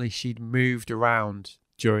 unfortunately, she'd moved around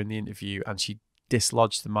during the interview and she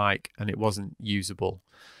dislodged the mic and it wasn't usable.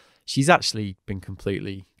 She's actually been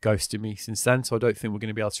completely ghosted me since then, so I don't think we're going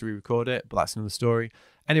to be able to re-record it, but that's another story.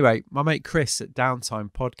 Anyway, my mate Chris at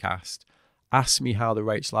Downtime Podcast asked me how the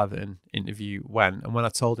Rachel Atherton interview went, and when I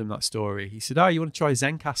told him that story, he said, you want to try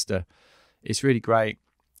Zencastr? It's really great.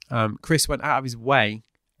 Chris went out of his way,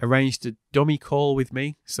 arranged a dummy call with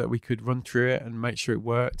me so that we could run through it and make sure it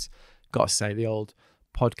worked. Got to say, the old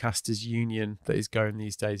podcasters union that is going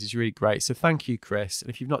these days is really great. So thank you, Chris. And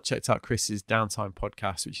if you've not checked out Chris's Downtime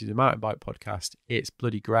Podcast, which is a mountain bike podcast, it's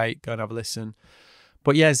bloody great. Go and have a listen.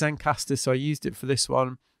 But yeah, Zencastr, so I used it for this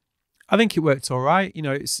one. I think it worked all right.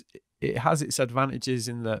 It has its advantages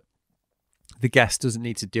in that the guest doesn't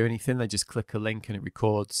need to do anything. They just click a link and it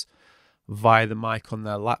records via the mic on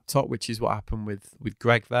their laptop, which is what happened with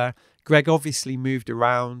Greg there. Greg obviously moved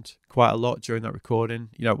around quite a lot during that recording.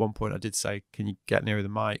 At one point I did say, can you get nearer the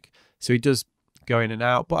mic? So he does go in and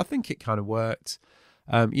out, but I think it kind of worked.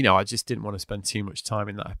 I just didn't want to spend too much time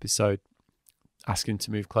in that episode asking him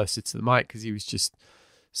to move closer to the mic because he was just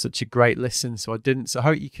such a great listen. So I didn't. So I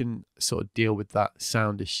hope you can sort of deal with that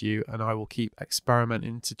sound issue, and I will keep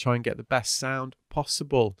experimenting to try and get the best sound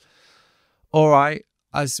possible. All right.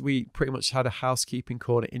 As we pretty much had a housekeeping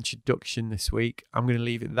corner introduction this week, I'm going to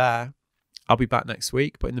leave it there. I'll be back next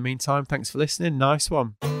week. But in the meantime, thanks for listening. Nice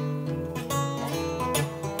one.